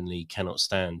genuinely cannot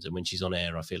stand. And when she's on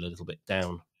air, I feel a little bit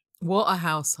down. What a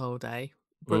household, eh?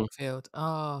 Brookfield.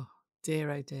 Oh, dear,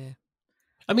 oh dear.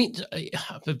 I mean,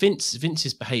 but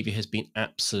Vince's behaviour has been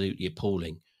absolutely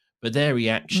appalling, but their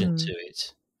reaction to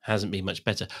it hasn't been much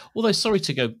better. Although, sorry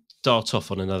to go dart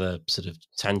off on another sort of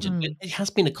tangent, it has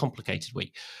been a complicated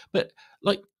week. But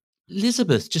like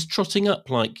Elizabeth just trotting up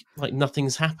like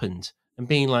nothing's happened and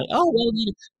being like, "Oh well,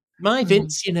 my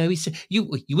Vince, you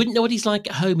wouldn't know what he's like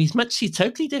at home. He's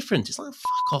totally different." It's like,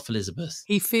 fuck off, Elizabeth.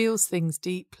 He feels things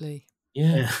deeply.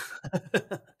 Yeah.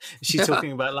 She's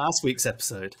talking about last week's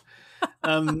episode.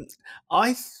 I'm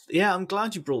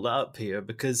glad you brought that up here,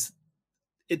 because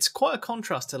it's quite a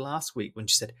contrast to last week when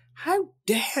she said, "How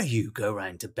dare you go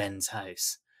round to Ben's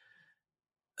house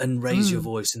and raise your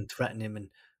voice and threaten him?" And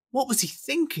what was he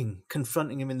thinking,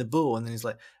 confronting him in the bull? And then he's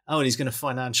like, "Oh, and he's going to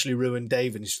financially ruin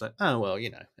David." And she's like, "Oh, well,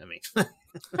 I mean."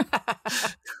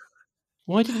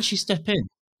 Why didn't she step in?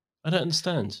 I don't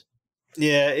understand.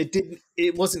 Yeah,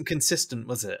 it wasn't consistent,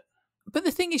 was it? But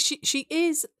the thing is, she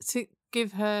is, to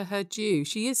give her due,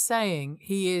 she is saying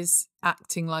he is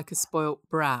acting like a spoilt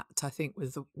brat, I think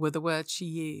were the words she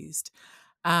used.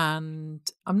 And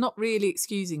I'm not really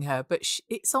excusing her, but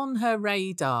it's on her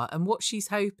radar. And what she's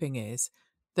hoping is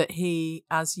that he,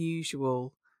 as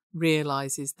usual,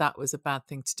 realises that was a bad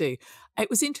thing to do. It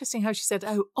was interesting how she said,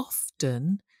 "Oh,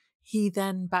 often he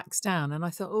then backs down." And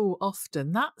I thought, oh,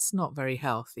 often, that's not very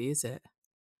healthy, is it?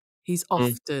 He's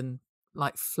often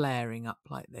like flaring up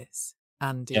like this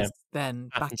and is then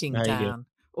backing down.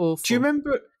 Awful. Do you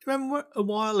remember a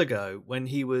while ago when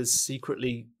he was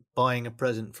secretly buying a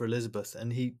present for Elizabeth,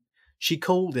 and she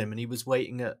called him and he was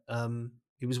waiting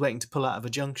to pull out of a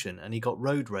junction, and he got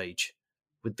road rage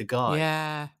with the guy?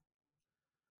 Yeah.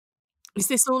 Is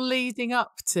this all leading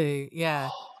up to? Yeah.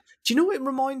 Do you know what it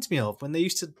reminds me of? When they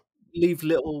used to leave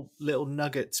little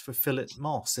nuggets for Philip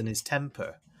Moss and his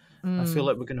temper. I feel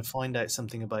like we're going to find out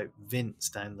something about Vince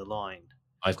down the line.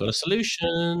 I've got a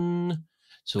solution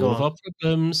to all of our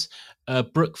problems.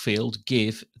 Brookfield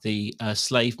give the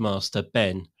slave master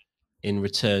Ben in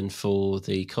return for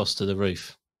the cost of the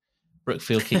roof.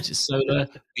 Brookfield keeps it solar.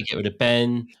 We get rid of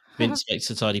Ben. Vince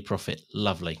makes a tidy profit.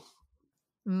 Lovely.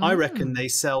 I reckon they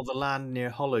sell the land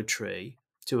near Hollow Tree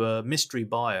to a mystery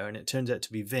buyer, and it turns out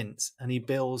to be Vince, and he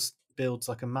builds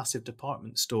like a massive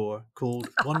department store called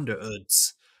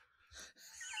Unearthed.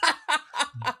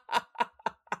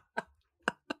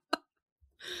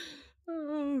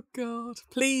 Oh God!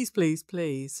 Please, please,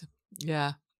 please!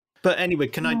 Yeah. But anyway,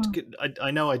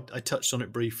 I know I touched on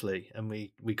it briefly, and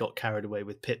we got carried away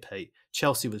with Pip hate.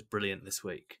 Chelsea was brilliant this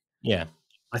week. Yeah,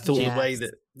 I thought the way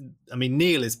that, I mean,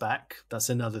 Neil is back. That's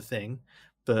another thing.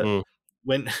 But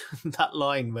when that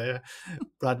line where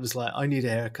Brad was like, "I need a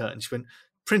haircut," and she went,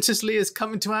 "Princess Leah's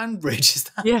coming to Ambridge." Is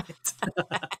that it?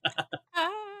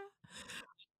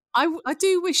 I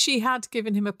do wish she had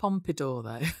given him a pompadour,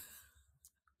 though.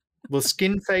 Well,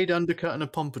 skin fade, undercut, and a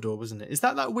pompadour, wasn't it? Is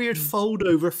that weird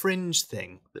fold-over fringe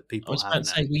thing that people have now? I was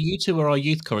about to say, well, you two are our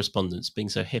youth correspondents, being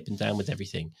so hip and down with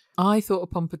everything. I thought a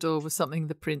pompadour was something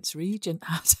the Prince Regent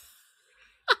had.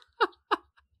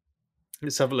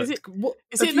 Let's have a look.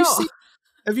 Is it not?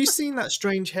 Have you seen that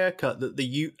strange haircut that the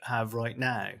youth have right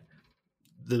now?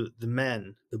 The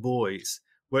men, the boys,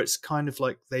 where it's kind of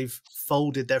like they've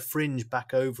folded their fringe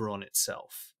back over on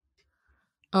itself.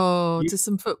 Oh, do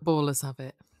some footballers have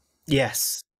it?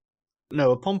 Yes.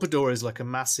 No, a pompadour is like a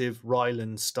massive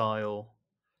Ryland-style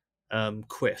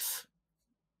quiff,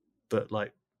 but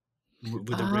like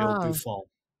with a real bouffant.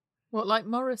 What, like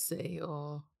Morrissey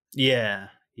or? Yeah.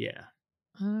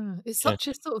 It's such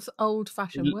a sort of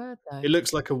old-fashioned word, though. It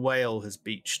looks like a whale has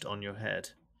beached on your head.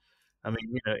 I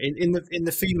mean, in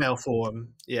the female form,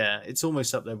 yeah, it's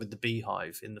almost up there with the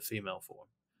beehive in the female form.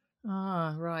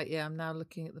 Ah, right. Yeah, I'm now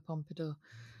looking at the pompadour.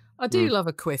 I do love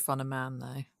a quiff on a man,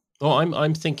 though. Well,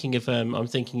 I'm thinking of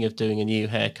doing a new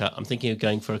haircut. I'm thinking of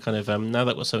going for a kind of now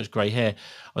that I've got so much grey hair,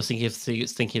 I was thinking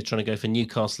of trying to go for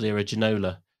Newcastle era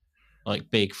Ginola,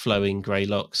 like big flowing grey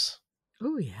locks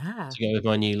Oh, yeah. to go with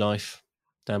my new life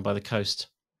down by the coast.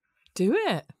 Do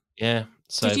it. Yeah.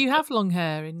 So Did you have long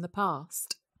hair in the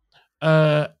past?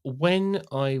 when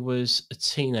I was a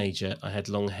teenager, I had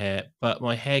long hair, but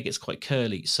my hair gets quite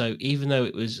curly. So even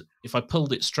though if I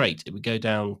pulled it straight, it would go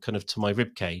down kind of to my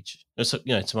rib cage, so,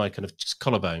 to my kind of just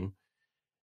collarbone.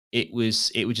 It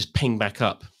would just ping back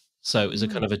up. So it was a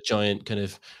kind of a giant kind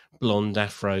of blonde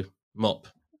afro mop.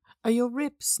 Are your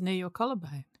ribs near your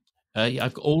collarbone? Yeah,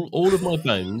 I've got all of my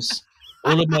bones,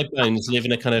 live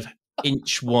in a kind of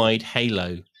inch wide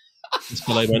halo just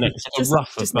below my neck. It's like a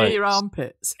ruff of just near bones. your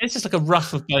armpits. It's just like a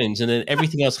ruff of bones, and then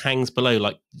everything else hangs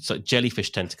below it's like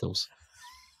jellyfish tentacles.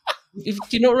 Do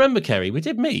you not remember, Keri? We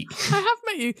did meet. I have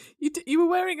met you. You were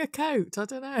wearing a coat. I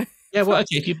don't know. Yeah, well,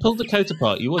 okay. If you pulled the coat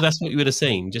apart, that's what you would have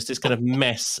seen. Just this kind of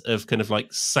mess of kind of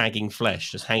like sagging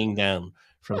flesh just hanging down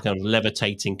from kind of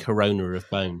levitating corona of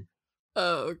bone.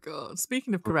 Oh, God.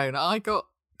 Speaking of corona, I got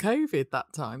COVID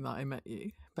that time that I met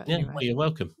you. But Yeah, anyway. well, you're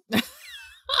welcome.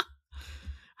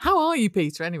 How are you,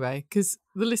 Peter, anyway? Because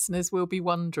the listeners will be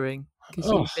wondering,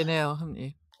 because you've been ill, haven't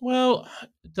you? Well,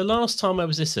 the last time I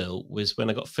was this ill was when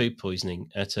I got food poisoning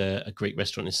at a Greek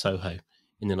restaurant in Soho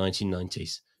in the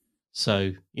 1990s.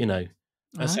 So,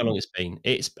 that's how long it's been.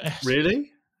 It's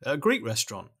Really? A Greek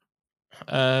restaurant?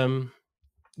 Yeah,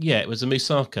 it was a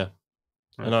moussaka.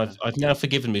 And I've now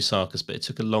forgiven moussakas, but it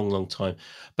took a long, long time.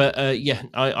 But yeah,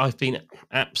 I've been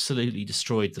absolutely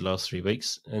destroyed the last 3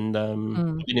 weeks, and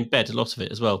I've been in bed a lot of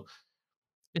it as well.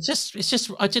 It's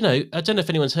just I don't know if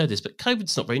anyone's heard this, but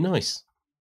COVID's not very nice.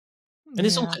 And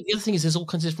it's all the other thing is there's all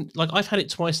kinds of different. Like I've had it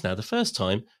twice now. The first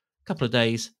time, a couple of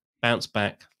days, bounce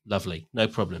back, lovely, no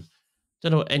problem.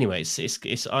 Don't know. Anyway,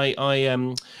 I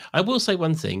will say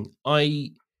one thing.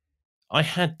 I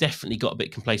had definitely got a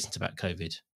bit complacent about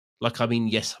COVID. Like, I mean,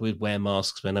 yes, I would wear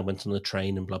masks when I went on the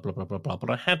train and blah, blah, blah, blah, blah.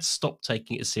 But I had stopped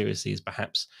taking it as seriously as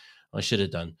perhaps I should have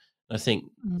done. I think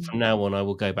from now on, I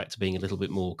will go back to being a little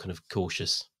bit more kind of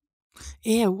cautious.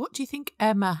 Yeah, what do you think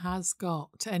Emma has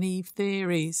got? Any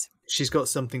theories? She's got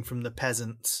something from the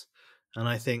peasants. And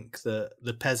I think that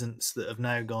the peasants that have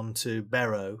now gone to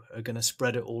Barrow are going to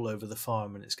spread it all over the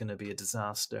farm, and it's going to be a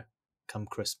disaster come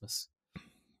Christmas.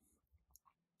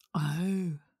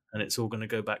 Oh. And it's all going to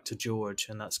go back to George,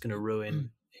 and that's going to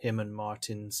ruin him and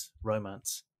Martin's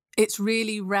romance. It's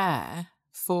really rare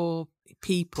for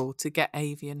people to get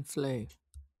avian flu.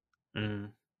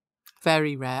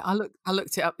 Very rare. I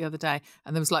looked it up the other day,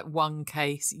 and there was like one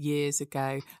case years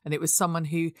ago, and it was someone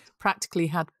who practically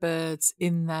had birds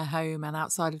in their home and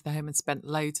outside of their home and spent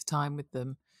loads of time with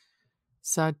them.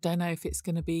 So I don't know if it's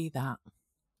going to be that.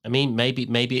 I mean, maybe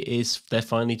it is. They're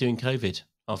finally doing COVID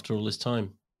after all this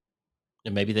time.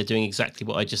 And maybe they're doing exactly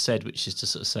what I just said, which is to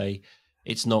sort of say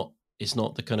it's not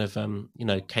the kind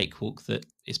of cakewalk that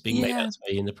is being made out to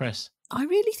be in the press. I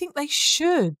really think they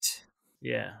should.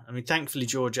 Yeah, I mean, thankfully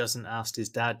George hasn't asked his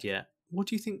dad yet. What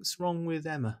do you think's wrong with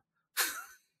Emma?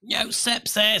 No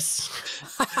sepsis.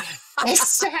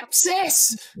 It's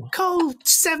sepsis. Call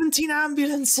 17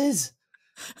 ambulances.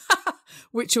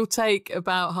 Which will take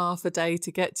about half a day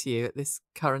to get to you at this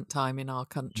current time in our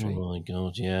country. Oh my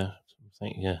God, yeah.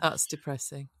 Yeah. That's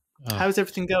depressing. How's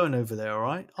everything going over there, all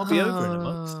right? I'll be over in a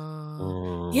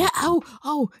month. Yeah,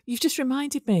 you've just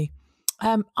reminded me.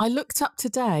 I looked up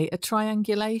today a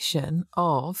triangulation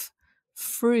of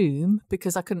Frome,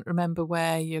 because I couldn't remember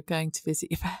where you're going to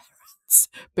visit your parents,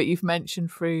 but you've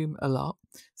mentioned Frome a lot.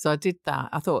 So I did that.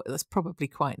 I thought that's probably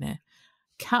quite near.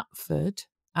 Catford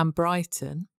and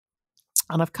Brighton.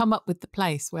 And I've come up with the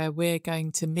place where we're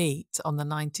going to meet on the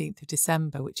 19th of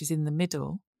December, which is in the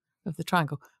middle of the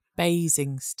triangle,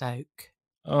 Basingstoke.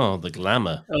 Oh, the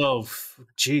glamour. Oh,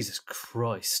 Jesus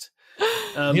Christ.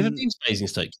 Have you ever been to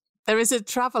Basingstoke? There is a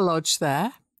Travelodge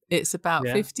there. It's about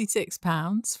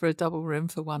 £56 for a double room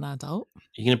for one adult.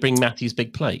 You're going to bring Matthew's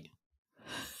big plate?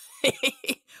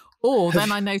 Or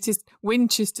then I noticed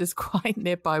Winchester's quite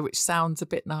nearby, which sounds a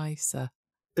bit nicer.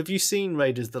 Have you seen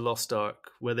Raiders of the Lost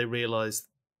Ark, where they realise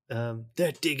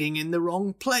they're digging in the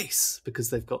wrong place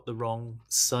because they've got the wrong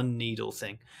sun needle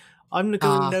thing? I'm going to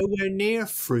go nowhere near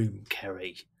Frome,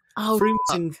 Keri.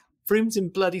 Frome's in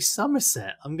bloody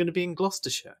Somerset. I'm going to be in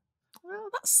Gloucestershire. Well,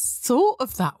 that's sort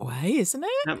of that way, isn't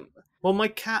it? Well, my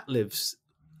cat lives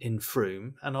in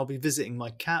Frome, and I'll be visiting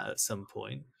my cat at some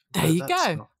point. There you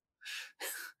go.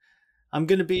 I'm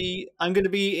going to be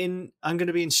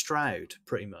in Stroud,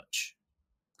 pretty much.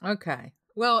 Okay.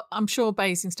 Well, I'm sure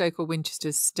Basingstoke or Winchester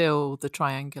is still the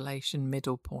triangulation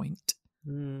middle point.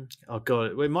 Oh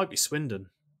God, it might be Swindon.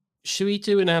 Should we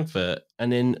do an advert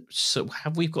and then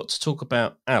have we got to talk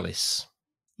about Alice?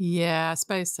 Yeah, I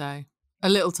suppose so. A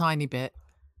little tiny bit.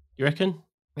 You reckon?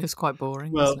 It was quite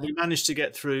boring, Well, wasn't we it? managed to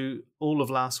get through all of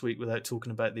last week without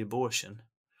talking about the abortion.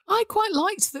 I quite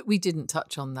liked that we didn't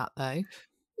touch on that, though.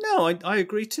 No, I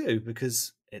agree too,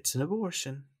 because it's an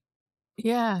abortion.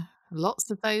 Yeah,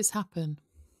 lots of those happen.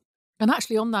 And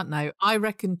actually, on that note, I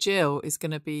reckon Jill is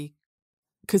going to be,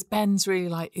 because Ben's really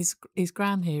like, is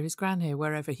Gran here,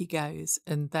 wherever he goes.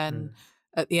 And then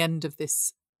at the end of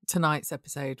tonight's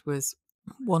episode was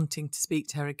wanting to speak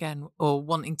to her again, or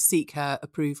wanting to seek her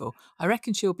approval. I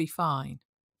reckon she'll be fine.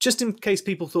 Just in case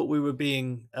people thought we were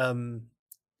being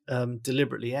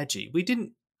deliberately edgy, we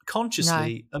didn't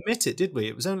consciously omit it, did we?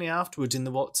 It was only afterwards in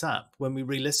the WhatsApp when we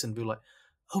re-listened, we were like,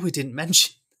 oh, we didn't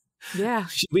mention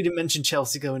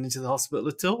Chelsea going into the hospital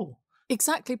at all.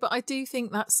 Exactly, but I do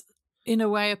think that's in a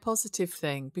way a positive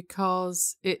thing,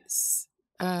 because it's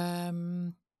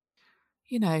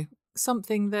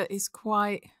something that is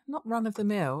quite not run of the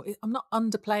mill. I'm not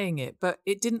underplaying it, but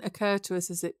it didn't occur to us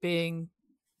as it being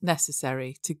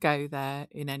necessary to go there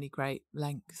in any great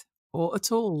length or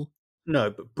at all. No,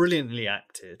 but brilliantly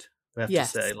acted. We have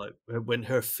Yes. to say, like, when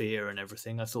her fear and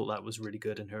everything, I thought that was really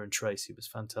good, and her and Tracy was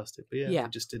fantastic. But yeah. We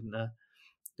just didn't.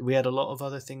 We had a lot of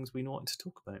other things we wanted to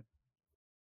talk about.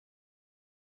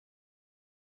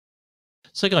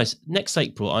 So, guys, next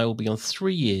April I will be on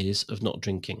 3 years of not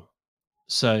drinking.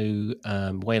 So,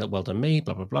 well done me,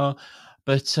 blah blah blah.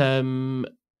 But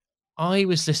I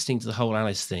was listening to the whole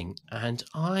Alice thing, and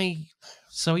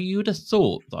so you would have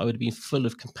thought that I would have been full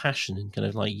of compassion and kind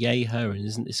of like, yay her, and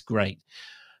isn't this great?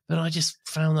 But I just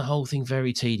found the whole thing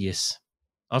very tedious.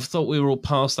 I've thought we were all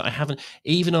past that. I haven't,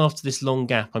 even after this long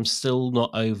gap, I'm still not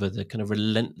over the kind of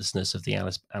relentlessness of the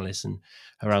Alice and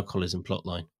her alcoholism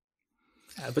plotline.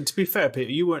 But to be fair,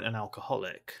 Peter, you weren't an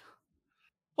alcoholic.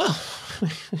 Well,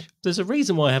 there's a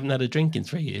reason why I haven't had a drink in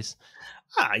 3 years.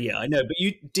 Yeah, I know. But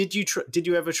did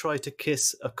you ever try to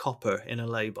kiss a copper in a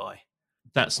lay-by?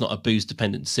 That's not a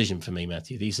booze-dependent decision for me,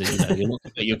 Matthew. These are,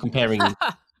 you're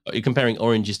comparing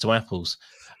oranges to apples.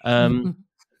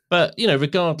 But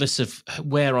regardless of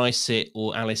where I sit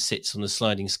or Alice sits on the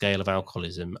sliding scale of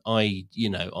alcoholism, I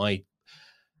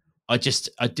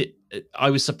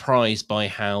was surprised by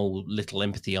how little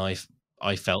empathy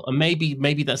I felt, and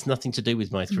maybe that's nothing to do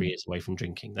with my 3 years away from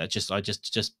drinking. I just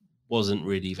wasn't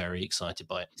really very excited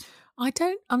by it. I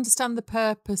don't understand the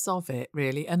purpose of it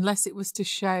really, unless it was to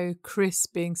show Chris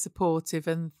being supportive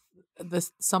and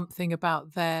there's something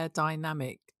about their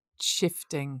dynamic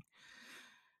shifting.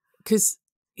 Because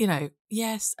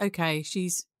yes, okay,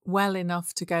 she's well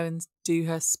enough to go and do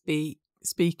her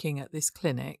speaking at this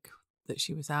clinic that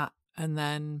she was at, and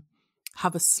then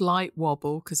have a slight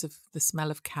wobble because of the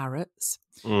smell of carrots,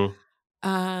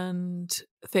 and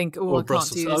think, oh, I can't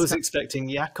do this. I was expecting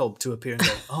Jacob to appear and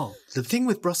go, oh, the thing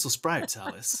with Brussels sprouts,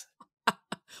 Alice.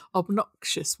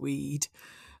 Obnoxious weed.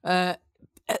 But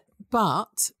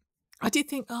I did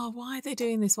think, oh, why are they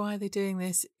doing this? Why are they doing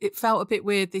this? It felt a bit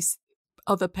weird, this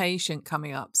other patient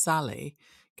coming up, Sally,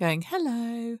 going,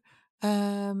 hello,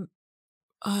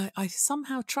 I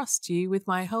somehow trust you with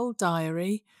my whole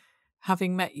diary,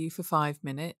 having met you for 5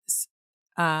 minutes.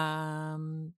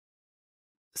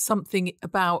 Something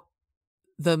about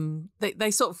them,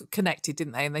 they sort of connected,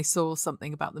 didn't they? And they saw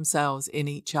something about themselves in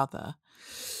each other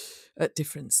at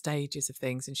different stages of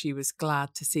things. And she was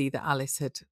glad to see that Alice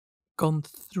had gone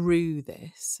through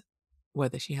this.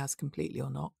 Whether she has completely or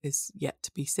not is yet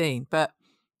to be seen. But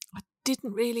I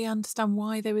didn't really understand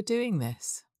why they were doing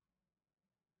this.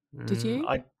 Did you?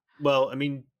 I'm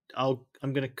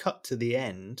going to cut to the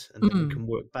end and then we can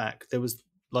work back. There was,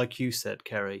 like you said,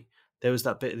 Keri, there was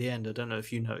that bit at the end, I don't know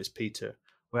if you noticed, Peter,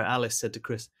 where Alice said to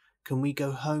Chris, can we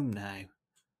go home now? And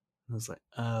I was like,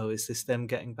 oh, is this them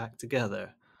getting back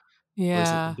together? Yeah. Or is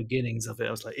it the beginnings of it?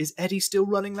 I was like, is Eddie still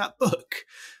running that book?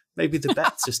 Maybe the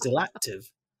bets are still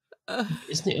active.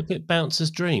 Isn't it a bit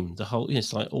Bouncer's dream? The whole,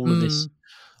 it's like all of this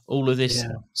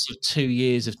sort of 2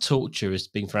 years of torture has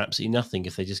been for absolutely nothing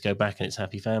if they just go back and it's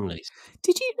happy families.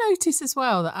 Did you notice as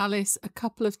well that Alice a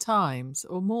couple of times,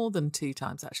 or more than 2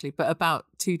 times actually, but about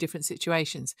 2 different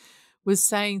situations, was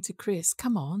saying to Chris,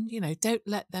 come on, don't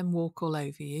let them walk all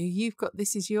over you. You've got,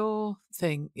 this is your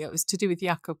thing. It was to do with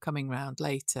Jacob coming round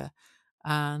later.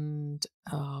 And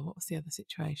what was the other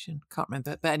situation? Can't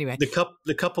remember. But anyway,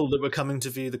 the couple that were coming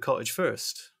to view the cottage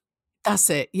first. That's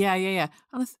it. Yeah.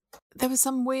 And there was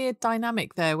some weird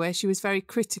dynamic there where she was very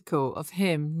critical of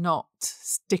him not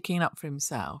sticking up for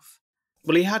himself.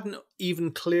 Well, he hadn't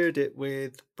even cleared it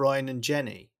with Brian and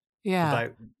Jenny Yeah.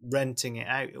 about renting it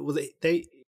out. Well, they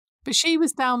But she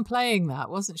was downplaying that,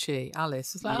 wasn't she?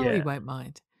 Alice was like, oh, he yeah, won't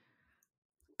mind.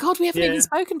 God, we haven't even yeah.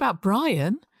 spoken about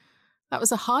Brian. That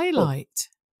was a Well, highlight.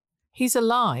 He's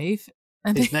alive.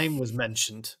 And his name was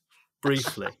mentioned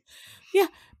briefly. yeah,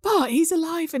 but he's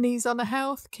alive and he's on a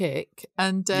health kick.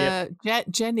 And Yeah.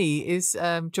 Jenny is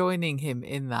joining him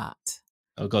in that.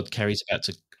 Oh God, Keri's about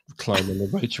to climb on the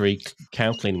rotary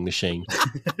cow cleaning machine.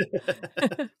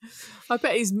 I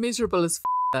bet he's miserable as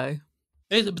though.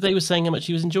 They were saying how much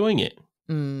he was enjoying it.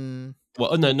 Mm.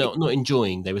 Well, no, not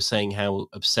enjoying. They were saying how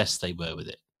obsessed they were with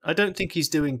it. I don't think he's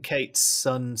doing Kate's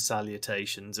sun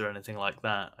salutations or anything like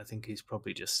that. I think he's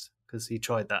probably just because he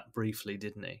tried that briefly,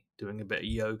 didn't he? Doing a bit of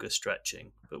yoga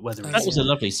stretching. But whether That he's was a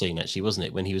lovely scene, actually, wasn't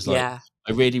it? When he was like, Yeah.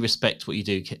 I really respect what you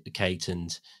do, Kate,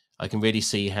 and I can really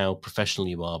see how professional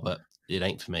you are, but it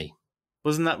ain't for me.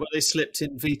 Wasn't that where they slipped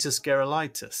in Vitus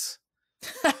Gerolitis?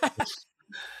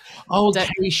 Oh,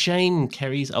 Keri's shame,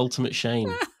 Keri's ultimate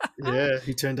shame. Yeah,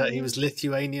 he turned out he was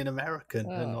Lithuanian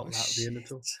American and not Latvian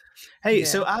at all. Hey, Yeah.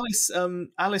 so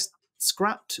Alice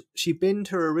scrapped. She binned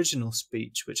her original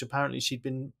speech, which apparently she'd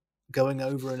been going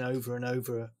over and over and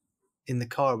over in the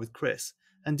car with Chris,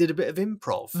 and did a bit of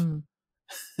improv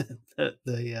at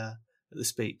the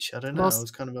speech. I don't know. I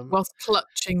was kind of whilst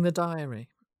clutching the diary.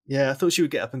 yeah. I thought she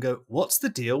would get up and go, "What's the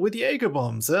deal with Jaeger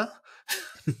bombs, huh?"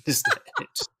 just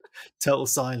total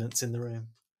silence in the room.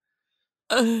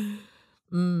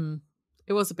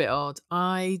 It was a bit odd.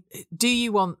 Do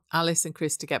you want Alice and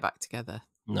Chris to get back together?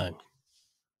 No.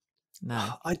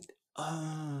 No.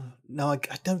 No, I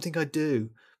don't think I do.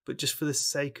 But just for the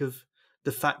sake of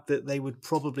the fact that they would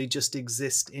probably just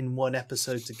exist in one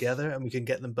episode together and we can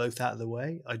get them both out of the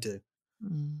way, I do.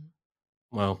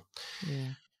 Well,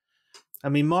 yeah. I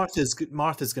mean, Martha's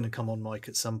going to come on mic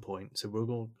at some point, so we're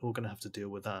all going to have to deal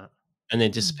with that. And then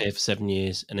disappear for 7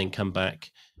 years and then come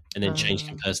back and then change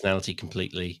their personality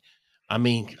completely. I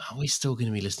mean, are we still going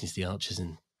to be listening to the Archers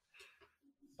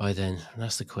by then?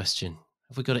 That's the question.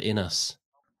 Have we got it in us?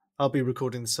 I'll be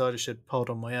recording the Cider Shed pod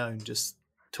on my own, just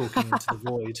talking into the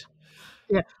void.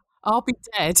 Yeah, I'll be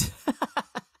dead.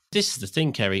 This is the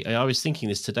thing, Keri. I was thinking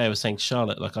this today. I was saying to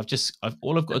Charlotte, like,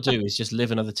 all I've got to do is just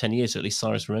live another 10 years, so at least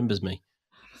Cyrus remembers me.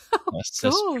 That's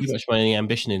pretty much my only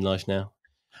ambition in life now.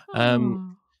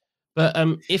 But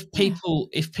if people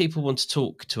want to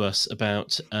talk to us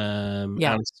about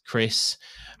Alice, Chris,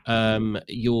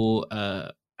 your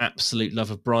absolute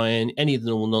love of Brian, any of the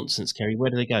normal nonsense, Keri, where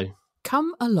do they go?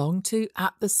 Come along to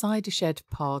 @theCiderShed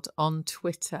pod on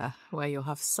Twitter, where you'll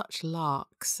have such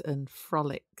larks and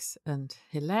frolics and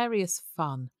hilarious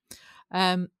fun.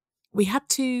 We had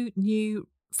 2 new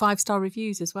 5-star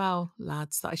reviews as well,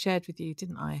 lads, that I shared with you,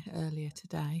 didn't I, earlier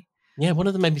today? Yeah, one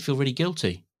of them made me feel really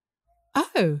guilty.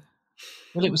 Oh.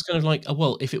 Well, it was kind of like,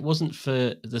 if it wasn't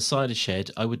for the Cider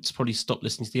Shed, I would probably stop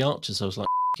listening to the Archers. I was like,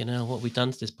 what have we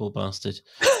done to this poor bastard?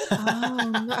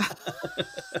 Oh, no.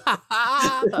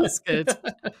 That's good.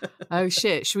 Oh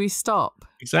shit! Should we stop?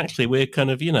 Exactly. We're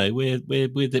kind of, we're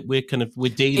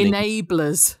dealing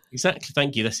enablers. Exactly.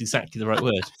 Thank you. That's exactly the right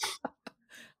word.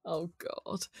 Oh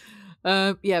God.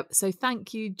 Yeah. So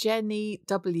thank you, Jenny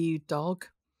W. Dog.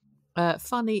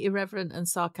 Funny, irreverent, and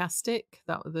sarcastic.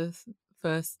 That was the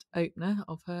first opener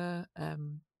of her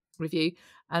review.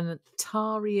 And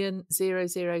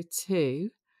Tarian002.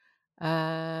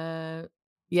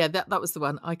 Yeah, that was the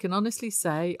one. I can honestly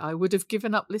say I would have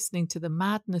given up listening to the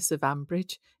madness of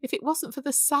Ambridge if it wasn't for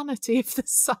the sanity of the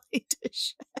Cider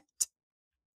Shed.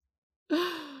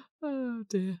 Oh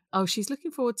dear. Oh, she's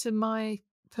looking forward to my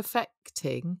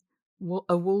perfecting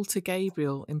a Walter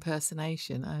Gabriel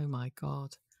impersonation. Oh my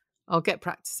God. I'll get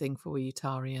practicing for you,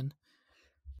 Tarian.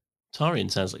 Tarian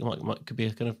sounds like it could be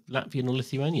a kind of Latvian or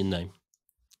Lithuanian name.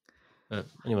 But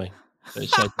anyway.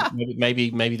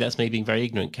 Maybe that's me being very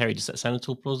ignorant. Keri, does that sound at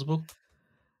all plausible?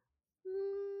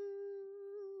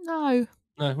 No.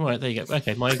 No, all right, there you go.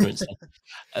 Okay, my ignorance.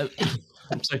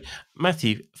 So,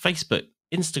 Matthew, Facebook,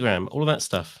 Instagram, all of that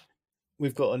stuff.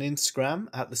 We've got an Instagram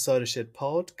 @theCiderShed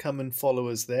pod. Come and follow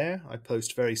us there. I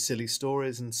post very silly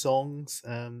stories and songs.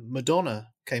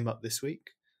 Madonna came up this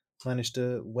week. Managed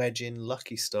to wedge in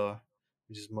Lucky Star,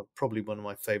 which is probably one of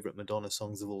my favourite Madonna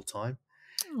songs of all time.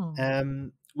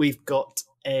 We've got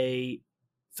a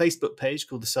Facebook page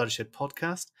called the Cider Shed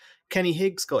Podcast. Kenny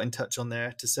Higgs got in touch on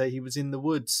there to say he was in the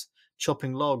woods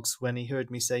chopping logs when he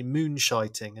heard me say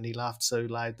moonshiting, and he laughed so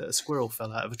loud that a squirrel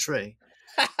fell out of a tree.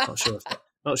 Not sure.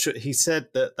 He said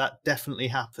that definitely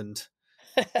happened,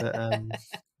 but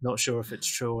not sure if it's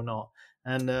true or not.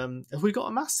 And have we got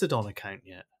a Mastodon account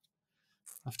yet?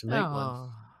 I have to make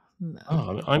one. No.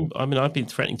 Oh, I mean, I've been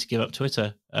threatening to give up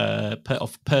Twitter,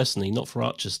 personally, not for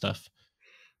Archer stuff.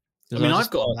 I mean, I've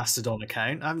got a Mastodon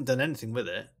account. I haven't done anything with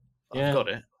it. I've got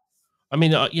it. I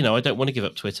mean, I don't want to give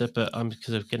up Twitter, but I'm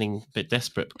because of getting a bit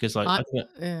desperate because I'm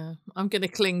going to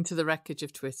cling to the wreckage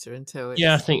of Twitter until it's...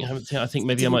 Yeah, I think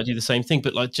maybe I might do the same thing,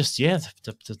 but like just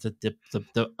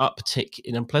the uptick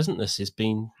in unpleasantness has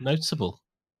been noticeable.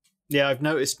 Yeah, I've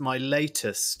noticed my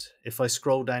latest. If I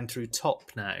scroll down through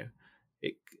top now,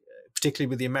 particularly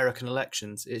with the American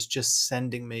elections, it's just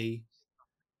sending me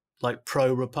like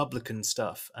pro-Republican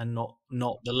stuff and not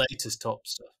the latest top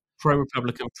stuff.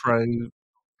 Pro-Republican,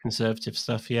 pro-conservative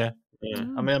stuff, yeah. Yeah.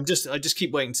 I mean, I just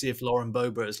keep waiting to see if Lauren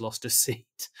Boebert has lost her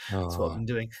seat. That's what I've been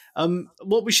doing.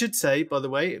 What we should say, by the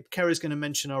way, Keri's going to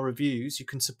mention our reviews. You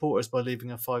can support us by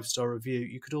leaving a 5-star review.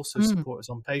 You could also support us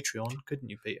on Patreon, couldn't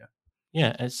you, Peter?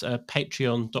 Yeah, it's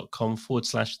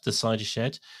patreon.com/The Cider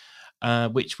Shed,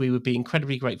 which we would be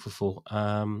incredibly grateful for.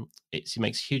 It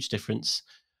makes a huge difference.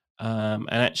 And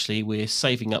actually, we're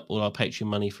saving up all our Patreon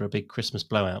money for a big Christmas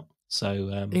blowout. So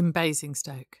in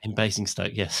Basingstoke. In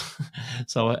Basingstoke, yes.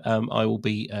 So I will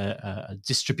be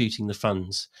distributing the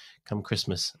funds come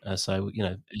Christmas. So it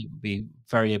would be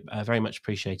very much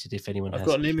appreciated if anyone has. I've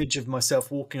got an image of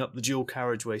myself walking up the dual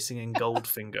carriageway singing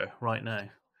Goldfinger right now.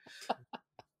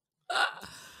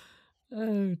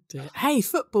 Oh dear. Hey,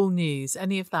 football news.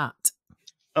 Any of that?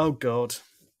 Oh God.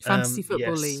 Fantasy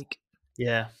Football League.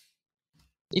 Yeah.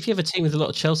 If you have a team with a lot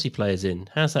of Chelsea players in,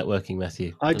 how's that working,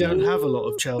 Matthew? I don't have a lot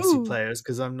of Chelsea players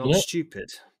because I'm not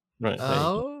stupid. Right.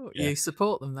 You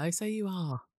support them though, so you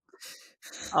are.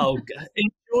 Oh,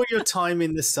 enjoy your time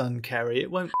in the sun, Keri. It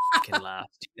won't fucking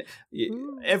last.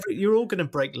 You're all going to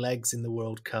break legs in the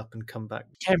World Cup and come back.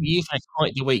 Keri, you've had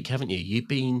quite the week, haven't you? You've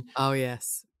been. Oh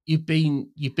yes. You've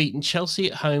beaten Chelsea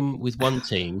at home with one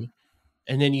team,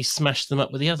 and then you smashed them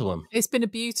up with the other one. It's been a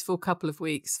beautiful couple of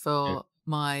weeks for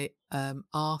my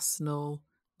Arsenal,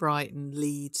 Brighton,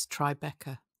 Leeds,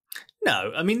 Tribeca.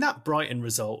 No, I mean, that Brighton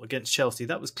result against Chelsea,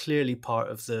 that was clearly part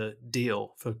of the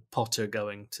deal for Potter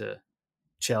going to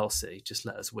Chelsea. Just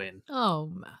let us win.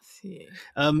 Oh, Matthew.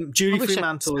 Julie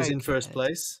Fremantle is in first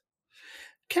place.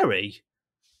 Keri,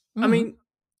 I mean,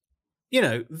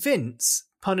 Vince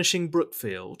punishing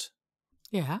Brookfield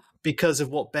because of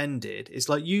what Ben did is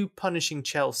like you punishing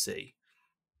Chelsea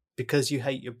because you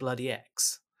hate your bloody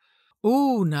ex.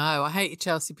 Oh, no, I hated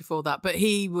Chelsea before that, but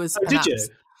he was... Oh, did you?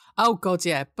 Oh, God,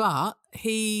 yeah, but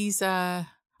he's...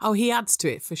 he adds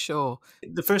to it for sure.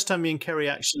 The first time me and Keri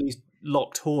actually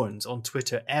locked horns on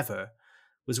Twitter ever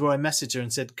was where I messaged her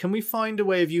and said, can we find a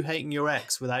way of you hating your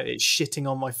ex without it shitting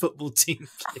on my football team,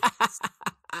 please?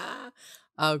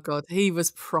 Oh, God, he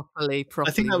was properly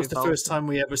I think that was revolted. the first time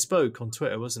we ever spoke on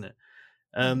Twitter, wasn't it?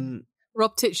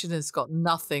 Rob Titchener's got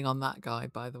nothing on that guy,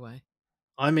 by the way.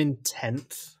 I'm in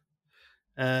 10th.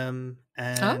 And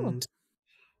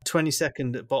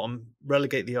 22nd at bottom,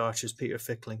 relegate the Archers, Peter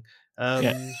Fickling.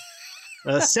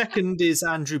 Second is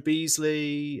Andrew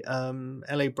Beasley,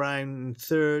 LA Brown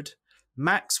third.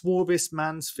 Max Warbis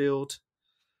Mansfield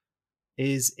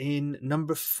is in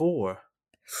number 4.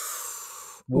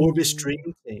 Warbis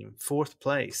Dream Team, 4th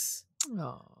place.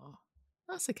 Oh,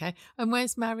 that's okay. And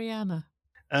where's Mariana?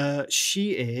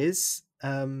 She is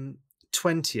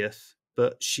 20th,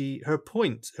 but her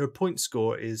point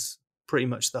score is pretty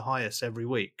much the highest every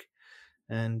week.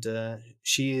 And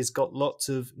she has got lots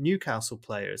of Newcastle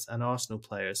players and Arsenal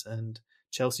players, and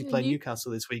Chelsea play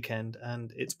Newcastle this weekend,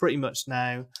 and it's pretty much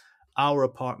now our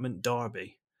apartment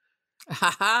derby.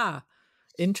 Ha!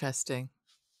 Interesting.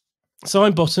 So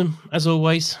I'm bottom, as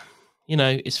always.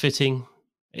 It's fitting.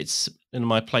 It's in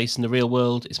my place in the real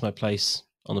world. It's my place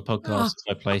on the podcast. It's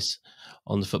my place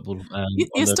on the football.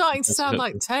 You're starting to sound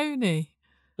like Tony.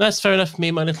 That's fair enough. Me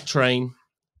and my little train.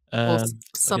 Or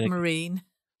submarine.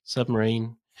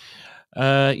 Submarine.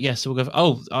 So we'll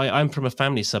go. I'm from a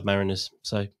family of submariners,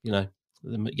 so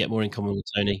get more in common with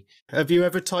Tony. Have you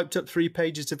ever typed up 3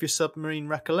 pages of your submarine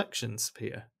recollections,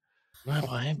 Peter? Well,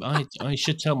 I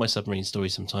should tell my submarine story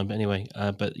sometime. But anyway,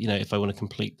 if I want to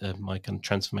complete my kind of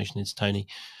transformation into Tony,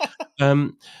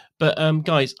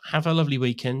 guys, have a lovely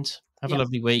weekend. Have a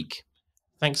lovely week.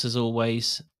 Thanks as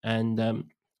always, and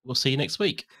we'll see you next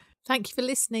week. Thank you for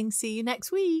listening. See you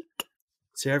next week.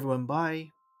 See everyone.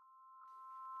 Bye.